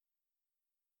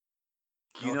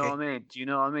 Do you know what I mean? Do you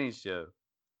know what I mean, Stu?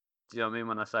 Do you know what I mean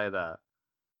when I say that?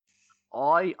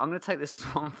 I'm gonna take this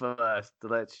one first to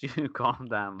let you calm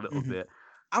down a little bit.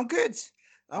 I'm good.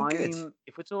 I'm good.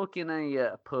 If we're talking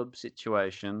a pub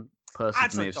situation, personally for me,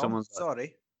 Actually, if Tom, someone's like,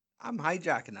 sorry. I'm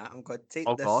hijacking that. I'm going to take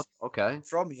oh God, this okay,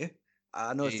 from you.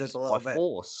 I know there's jeez, a by little bit.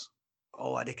 force,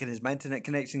 Oh, I reckon his internet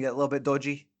connection get a little bit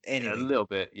dodgy. a Anyway, little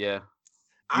bit, yeah. You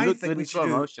I look think good we in should slow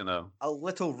do motion though. a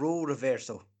little role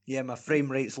reversal. Yeah, my frame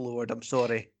rate's lowered. I'm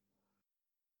sorry.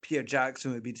 Peter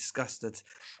Jackson would be disgusted.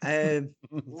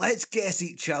 Let's guess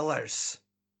each other's.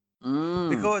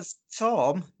 Because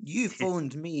Tom, you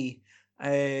phoned me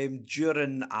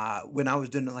during when I was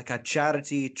doing like a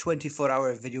charity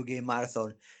 24-hour video game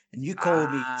marathon, and you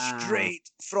called me straight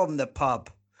from the pub.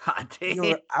 I You were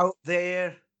did. out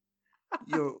there.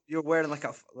 You're wearing like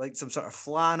some sort of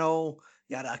flannel.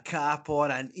 You had a cap on,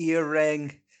 an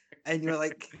earring, and you're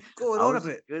like going I on was a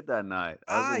bit. just good that night.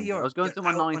 I You're was going through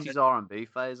my out on the '90s R&B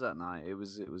phase that night. It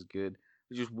was good. It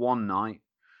was just one night.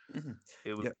 It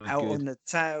you're was out good. on the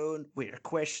town with your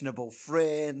questionable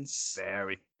friends.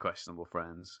 Very questionable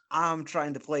friends. I'm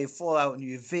trying to play Fallout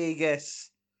New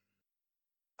Vegas.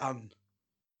 I'm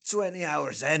 20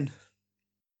 hours in,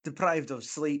 deprived of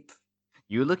sleep.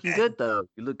 You're looking And good though.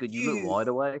 You look good. You look you wide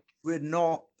awake. would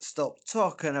not stop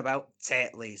talking about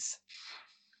Tetleys.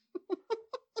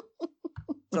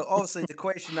 So obviously the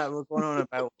question that we're going on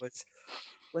about was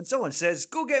when someone says,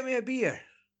 go get me a beer.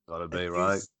 Gotta And be you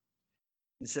right.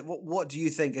 said, what do you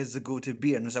think is the go-to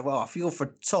beer? And I said, well, I feel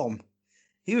for Tom.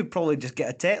 He would probably just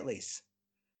get a Tetleys.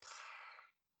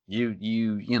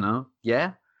 You know,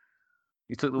 yeah.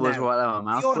 You took the words Now, right out of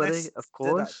my be mouth, buddy. honest, Of did I,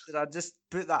 course. did I just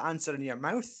put that answer in your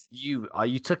mouth? You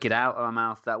took it out of my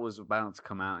mouth. That was about to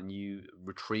come out, and you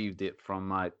retrieved it from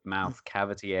my mouth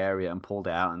cavity area and pulled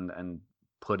it out and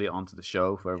put it onto the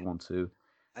show for everyone to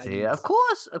hear. And Of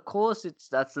course,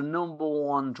 that's the number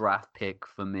one draft pick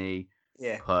for me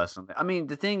yeah, personally. I mean,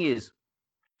 the thing is,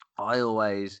 I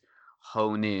always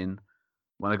hone in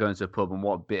when I go into a pub and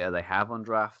what bitter they have on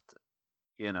draft,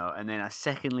 and then I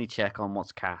secondly check on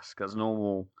what's cask. That's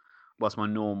normal. What's my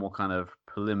normal kind of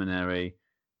preliminary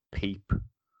peep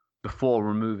before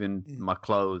removing my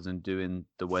clothes and doing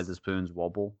the Weatherspoons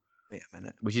wobble, wait a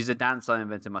minute. which is a dance I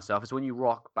invented myself. It's when you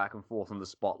rock back and forth on the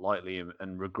spot lightly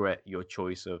and regret your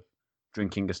choice of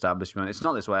drinking establishment. It's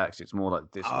not this way, actually. It's more like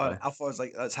this way. I thought it was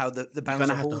like that's how the You kind bouncer of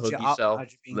have to holds you hug up yourself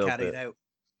as you're a being little carried bit. out.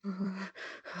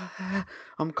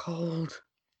 I'm cold.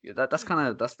 Yeah, that's the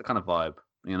kind of vibe,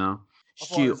 you know. I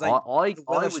thought it Stu, was like the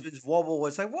I would. Weatherspoons wobble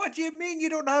was like, what do you mean you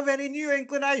don't have any New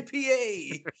England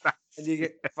IPA? And you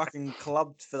get fucking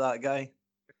clubbed for that guy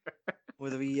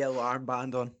with a wee yellow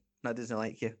armband on. That doesn't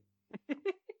like you.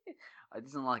 I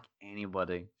doesn't like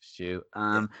anybody, Stu.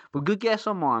 Yeah. But good guess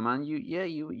on mine, man.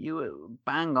 You were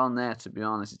bang on there. To be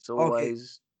honest, it's Okay.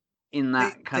 always in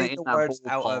that kind of Take in the that words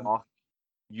out of ballpark.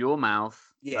 Your mouth.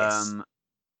 yes.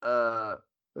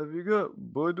 Have you got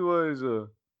Budweiser?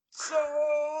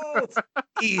 So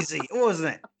easy,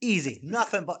 wasn't it? Easy.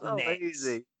 Nothing but So next.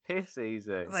 easy, piss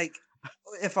easy. Like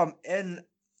if I'm in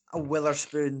a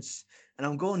Witherspoons and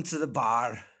I'm going to the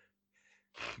bar,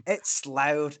 it's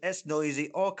loud, it's noisy,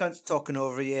 all cunts talking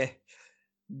over you.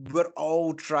 We're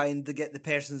all trying to get the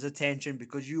person's attention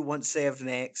because you want served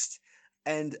next.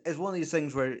 And it's one of these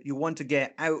things where you want to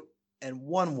get out in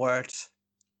one word.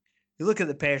 You look at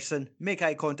the person, make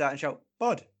eye contact, and shout,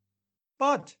 Bud,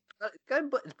 Bud.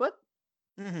 It's Bud.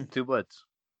 Mm-hmm. 2 words.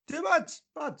 Too bad,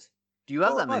 bad. Do you have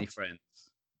Bottle that of many bud. friends?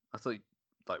 I thought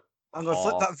like I'm gonna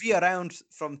flip half. that V around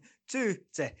from 2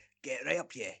 to get right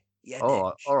up you. Yeah,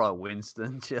 All right,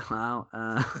 Winston, chill out.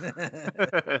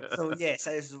 So yes,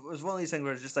 it was one of these things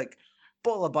where it's just like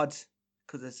bottle of bud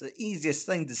because it's the easiest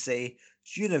thing to say.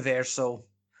 It's universal.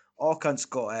 All cunts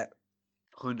got it.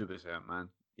 100%, man.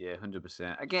 Yeah,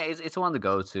 100%. Again, it's one of the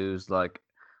go-tos, like,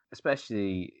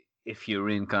 especially if you're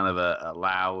in kind of a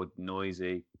loud,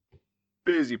 noisy,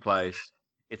 busy place.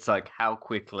 It's like, how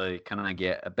quickly can I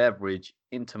get a beverage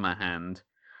into my hand,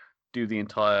 do the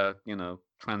entire,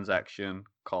 transaction,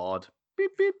 card,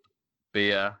 beep, beep,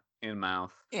 beer in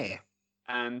mouth. Yeah,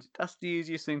 And that's the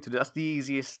easiest thing to do. That's the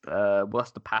easiest,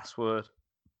 what's the password,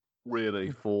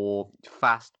 really, for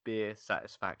fast beer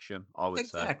satisfaction, I would say.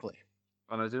 exactly.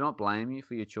 And I do not blame you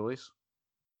for your choice.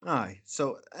 Aye,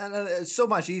 so and it's so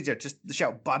much easier just to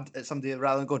shout bud at somebody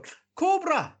rather than going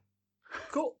cobra,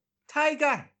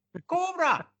 tiger,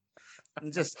 cobra,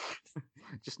 and just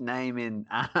Just naming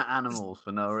animals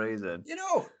for no reason. you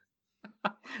know.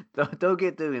 Don't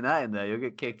get doing that in there. You'll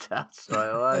get kicked out straight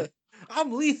away.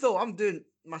 I'm lethal. I'm doing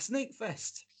my snake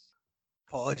fist.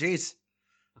 Apologies.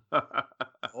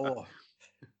 Oh,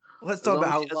 let's talk about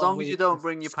how As long as lovely you don't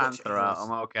bring your Scotch panther ale out, is.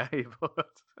 I'm okay.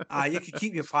 But You could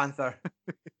keep your panther.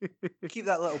 Keep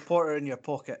that little porter in your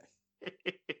pocket.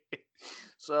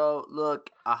 So, look,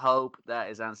 I hope that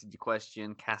has answered your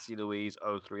question, Cassie Louise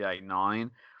 0389.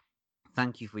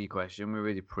 Thank you for your question. We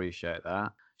really appreciate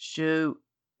that. Stu,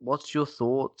 what's your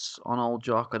thoughts on old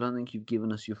Jock? I don't think you've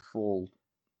given us your full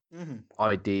Hmm.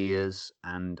 ideas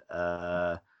and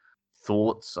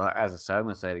thoughts. As I say, I'm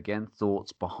going to say it again.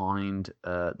 Thoughts behind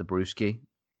the brewski.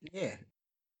 Yeah,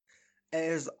 it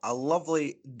is a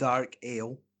lovely dark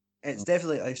ale. It's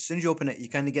definitely as soon as you open it, you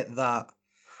kind of get that.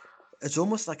 It's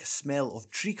almost like a smell of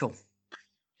treacle.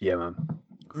 Yeah, man.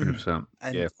 100%. Yeah.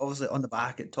 And obviously on the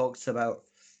back it talks about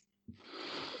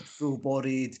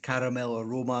full-bodied caramel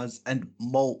aromas and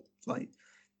malt. Like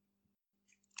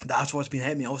that's what's been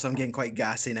hitting me. Also, I'm getting quite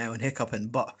gassy now and hiccuping,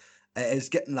 but it is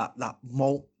getting that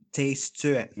malt taste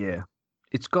to it. Yeah.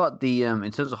 It's got the,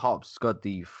 in terms of hops, it's got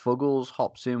the Fuggles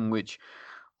hops in, which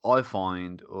I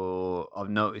find, or I've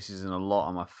noticed is in a lot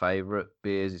of my favourite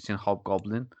beers. It's in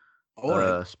Hobgoblin. All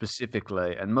right.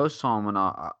 Specifically, and most time when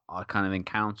I kind of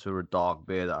encounter a dark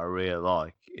beer that I really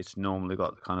like, it's normally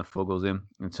got the kind of Fuggles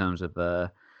in terms of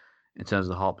the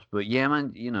hops. But yeah,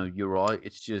 man, you're right.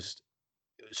 It's just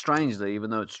strangely, even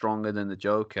though it's stronger than the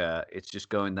Joker, it's just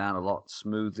going down a lot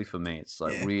smoothly for me. It's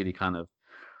like Yeah. really kind of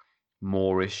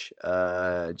moorish,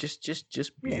 just Yeah.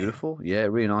 beautiful. Yeah,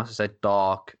 really nice. I say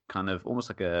dark, kind of almost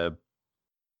like a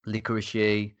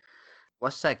licoricey.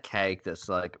 What's that cake that's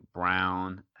like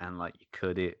brown and like you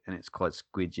cut it and it's quite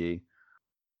squidgy?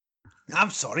 I'm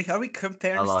sorry. Are we I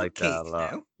comparing this to like that a cake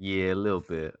lot. now? Yeah, a little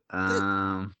bit.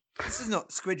 This is not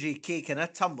squidgy cake in a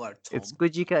tumbler, It's Tom.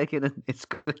 squidgy cake in a it's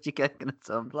squidgy cake in a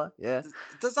tumbler. Yeah,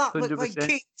 Does that look like 100%.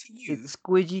 cake to you? It's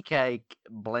squidgy cake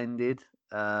blended,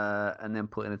 and then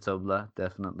put in a tumbler,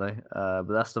 definitely. But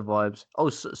that's the vibes. Oh,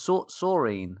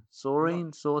 Saurine,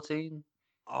 No. Saurine.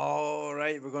 All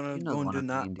right, we're gonna You know go and what I do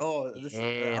that. mean? Oh, this is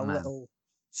Yeah, a man. little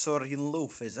Saurian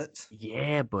loaf, is it?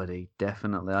 Yeah, buddy,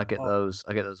 definitely. I get Oh, those.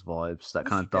 I get those vibes. That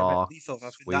kind oof, of you're a bit dark, lethal. I put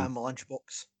that sweet. in my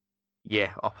lunchbox.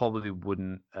 Yeah, I probably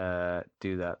wouldn't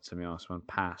do that, to be honest. I'm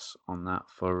pass on that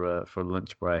for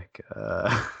lunch break.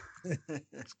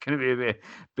 It's going to be a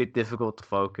bit difficult to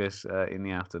focus in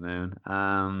the afternoon.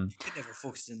 You could never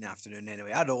focus in the afternoon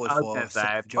anyway. I'd always I was fall going to asleep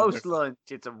say in post geography. lunch,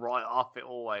 it's a write off. It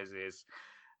always is.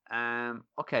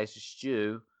 Okay, so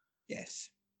Stu, Yes.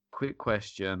 quick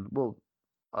question. Well,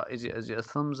 is it a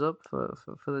thumbs up for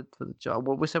the joke?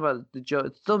 What we say about the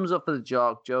joke? Thumbs up for the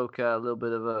Joker. A little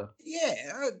bit of a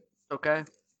Yeah. okay.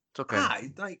 It's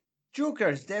okay. Like Joker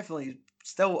is definitely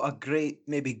still a great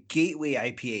maybe gateway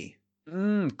IPA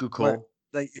Good where call.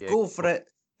 like you Yeah, go good for call. it.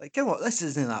 Like, you know what, this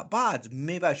isn't that bad.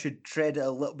 Maybe I should tread it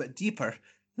a little bit deeper and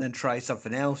then try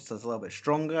something else that's a little bit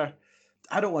stronger.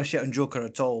 I don't want to shit on Joker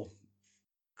at all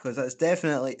because it's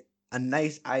definitely a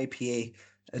nice IPA.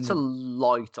 It's a And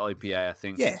light IPA, I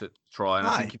think, yeah, to try. And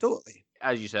I think, totally.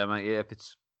 as you said, mate, yeah, if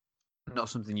it's not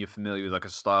something you're familiar with, like a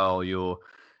style you're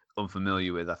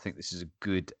unfamiliar with, I think this is a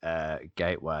good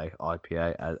gateway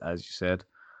IPA, as you said.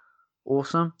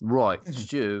 Awesome. Right, Mhm.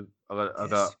 Stu,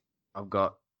 Yes. I've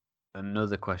got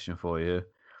another question for you.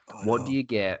 Oh What do no. you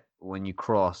get when you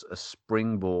cross a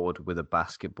springboard with a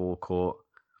basketball court?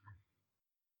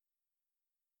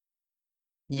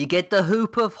 You get the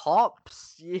hoop of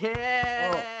hops. Oh,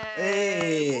 Yeah.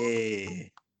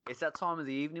 hey. It's that time of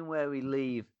the evening where we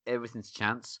leave everything's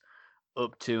chance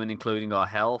up to and including our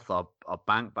health, our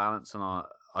bank balance, and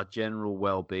our general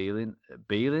well-being,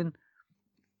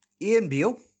 Ian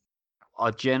Beale.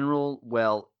 our general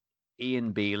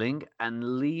Ian Beeling,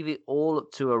 and leave it all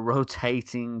up to a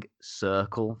rotating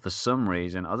circle for some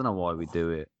reason. I don't know why we do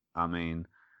it. I mean,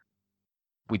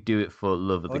 we do it for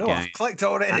love of Oh the no, game I've clicked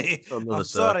and already. for love I'm of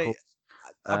sorry. circles.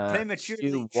 I prematurely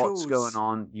Stu, what's going chose.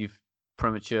 on? You've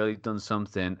prematurely done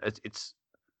something. It's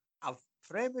I've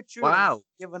prematurely wow.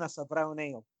 given us a brown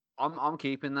ale. I'm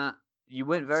keeping that. You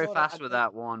went I'm very sorry. fast with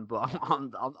that one, but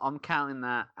I'm counting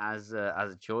that as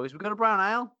a choice. We got a brown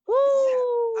ale. Yeah,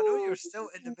 I know you're Woo! still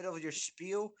in the middle of your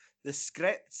spiel, the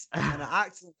script, and I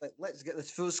accidentally like, let's get this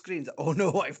full screen. Oh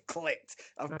no, I've clicked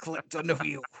on the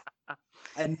wheel,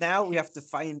 and now we have to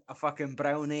find a fucking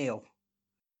brown ale.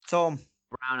 Tom,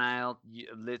 Brown ale.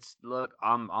 Let's look.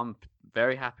 I'm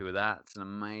very happy with that. It's an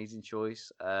amazing choice.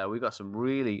 We got some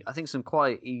really, I think, some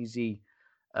quite easy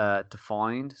to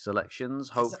find selections. is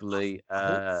it? Hopefully, I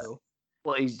hope so.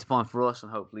 well, easy to find for us,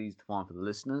 and hopefully easy to find for the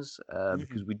listeners,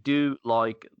 because Mhm, we do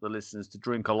like the listeners to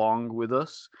drink along with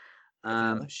us.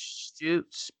 definitely. Stu,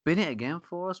 spin it again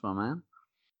for us, my man.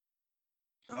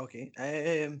 Okay.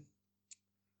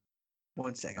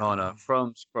 1 second. Oh no,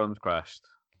 Chrome's crashed.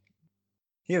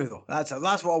 Here we go. That's what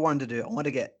I wanted to do. I want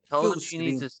to get Told full us you need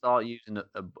screen. to start using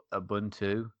a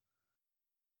Ubuntu.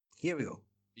 Here we go. Are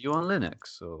you on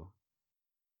Linux or?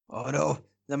 Oh no,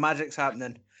 the magic's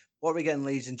happening. What are we getting,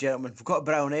 ladies and gentlemen? We've got a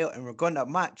brown ale, and we're going to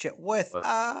match it with But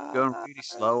going a really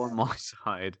slow on my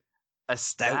side. A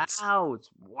stout. stout.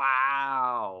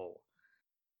 Wow.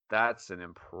 That's an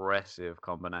impressive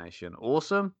combination.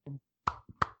 Awesome.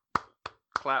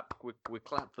 Clap. We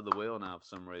clap for the wheel now for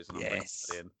some reason. I'm bringing Yes.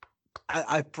 that in.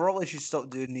 I probably should stop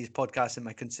doing these podcasts in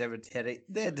my conservatory.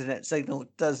 The internet signal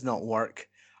does not work.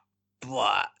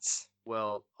 But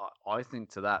Well, I think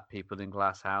to that, people in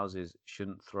glass houses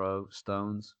shouldn't throw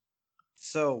stones.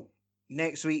 so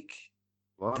next week,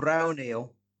 What? brown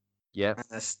ale Yeah. and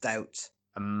a stout.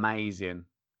 Amazing.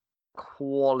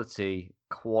 Quality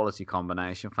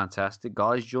combination. Fantastic.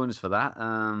 Guys, join us for that.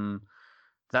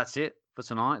 That's it for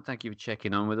tonight. Thank you for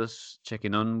checking in with us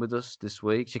this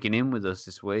week, checking in with us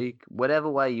this week. Whatever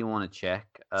way you want to check.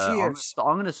 Cheers.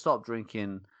 I'm gonna stop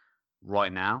drinking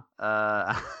right now.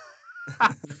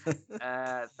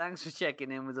 Thanks for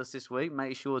checking in with us this week.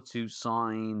 Make sure to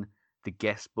sign the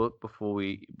guest book before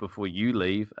you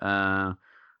leave.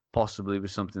 Possibly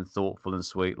with something thoughtful and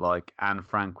sweet like Anne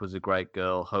Frank was a great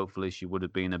girl. Hopefully she would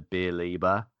have been a beer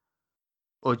Lieber.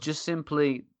 Or just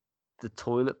simply the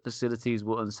toilet facilities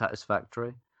were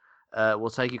unsatisfactory. We'll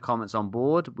take your comments on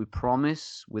board. We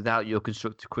promise, without your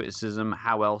constructive criticism,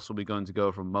 how else are we going to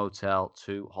go from motel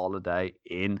to Holiday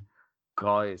Inn?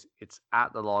 Guys, it's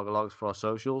at the Logologs for our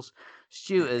socials.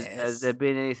 Stu, has there Yes.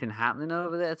 been anything happening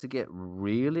over there to get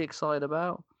really excited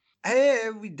about?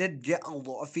 We did get a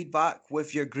lot of feedback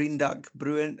with your Green Duck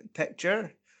Brewing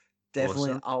picture.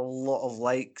 Definitely Awesome. a lot of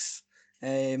likes,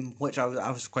 which I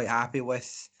was quite happy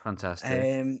with.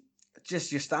 Fantastic.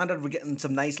 Just your standard. We're getting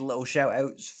some nice little shout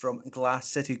outs from Glass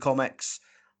City Comics,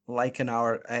 liking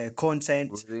our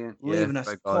content, Brilliant. Yeah, leaving us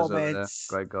great guys over there. comments.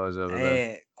 Great guys over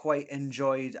there. Quite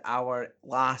enjoyed our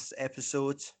last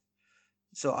episode.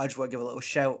 So I just want to give a little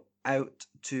shout out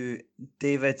to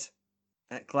David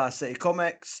at Glass City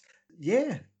Comics.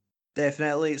 Yeah,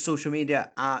 definitely social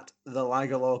media at the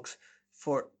Lagerlogs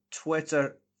for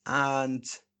Twitter and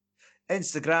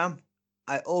Instagram.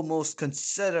 I almost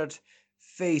considered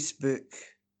Facebook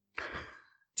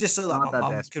just so We're that not my that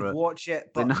mum could desperate. watch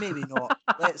it, We're but not. maybe not.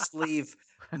 Let's leave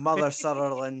Mother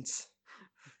Sutherland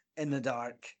in the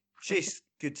dark. She's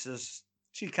good to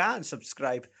she can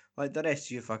subscribe like the rest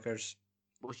of you fuckers.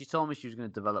 Well, she told me she was going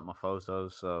to develop my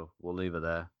photos, so we'll leave her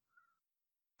there.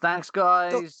 Thanks, Don't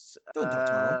guys. don't talk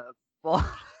to my mum. Bon...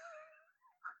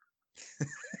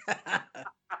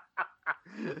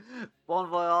 bon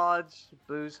voyage,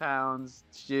 booze hounds.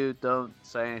 Stu, don't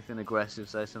say anything aggressive.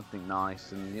 Say something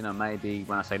nice, and maybe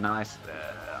when I say nice,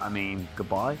 I mean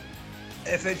goodbye.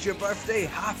 If it's your birthday,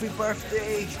 happy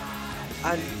birthday!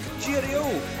 And cheerio!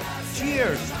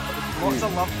 Cheers! Lots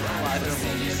of love for the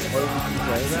Lagerlogs. What did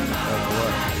you say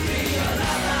then?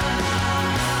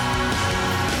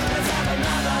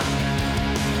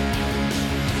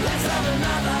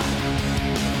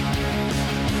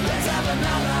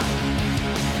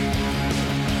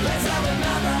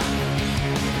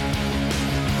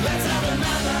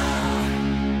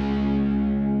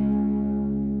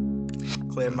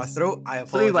 Clear my throat. I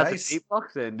Blew about the apologise.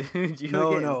 beatboxing, dude. You were No,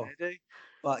 getting no. ready.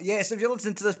 But yes, if you're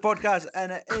listening to this podcast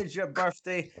and it is your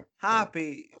birthday,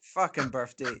 happy fucking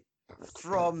birthday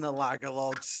from the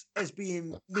Lagerlogs. It's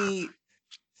been me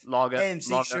Lager,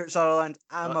 MC Shirt Sutherland.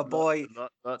 I'm a boy.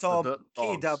 Tom dogs.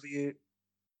 KW.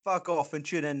 Fuck off and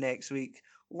tune in next week.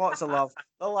 Lots of love.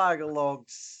 The Lager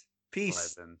Logs.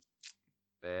 Peace. Pleasant.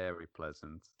 Very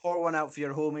pleasant. Pour one out for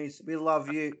your homies. We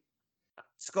love you.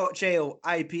 Scotch Ale,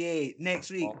 IPA. Next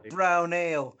week, Brown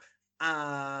Ale.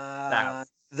 And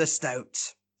the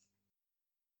Stout.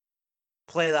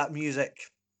 Play that music.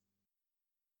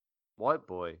 White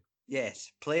boy.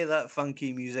 Yes, play that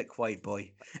funky music, white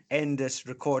boy. End this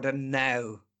recording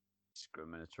now.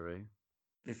 Discriminatory.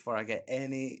 Before I get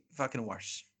any fucking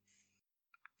worse.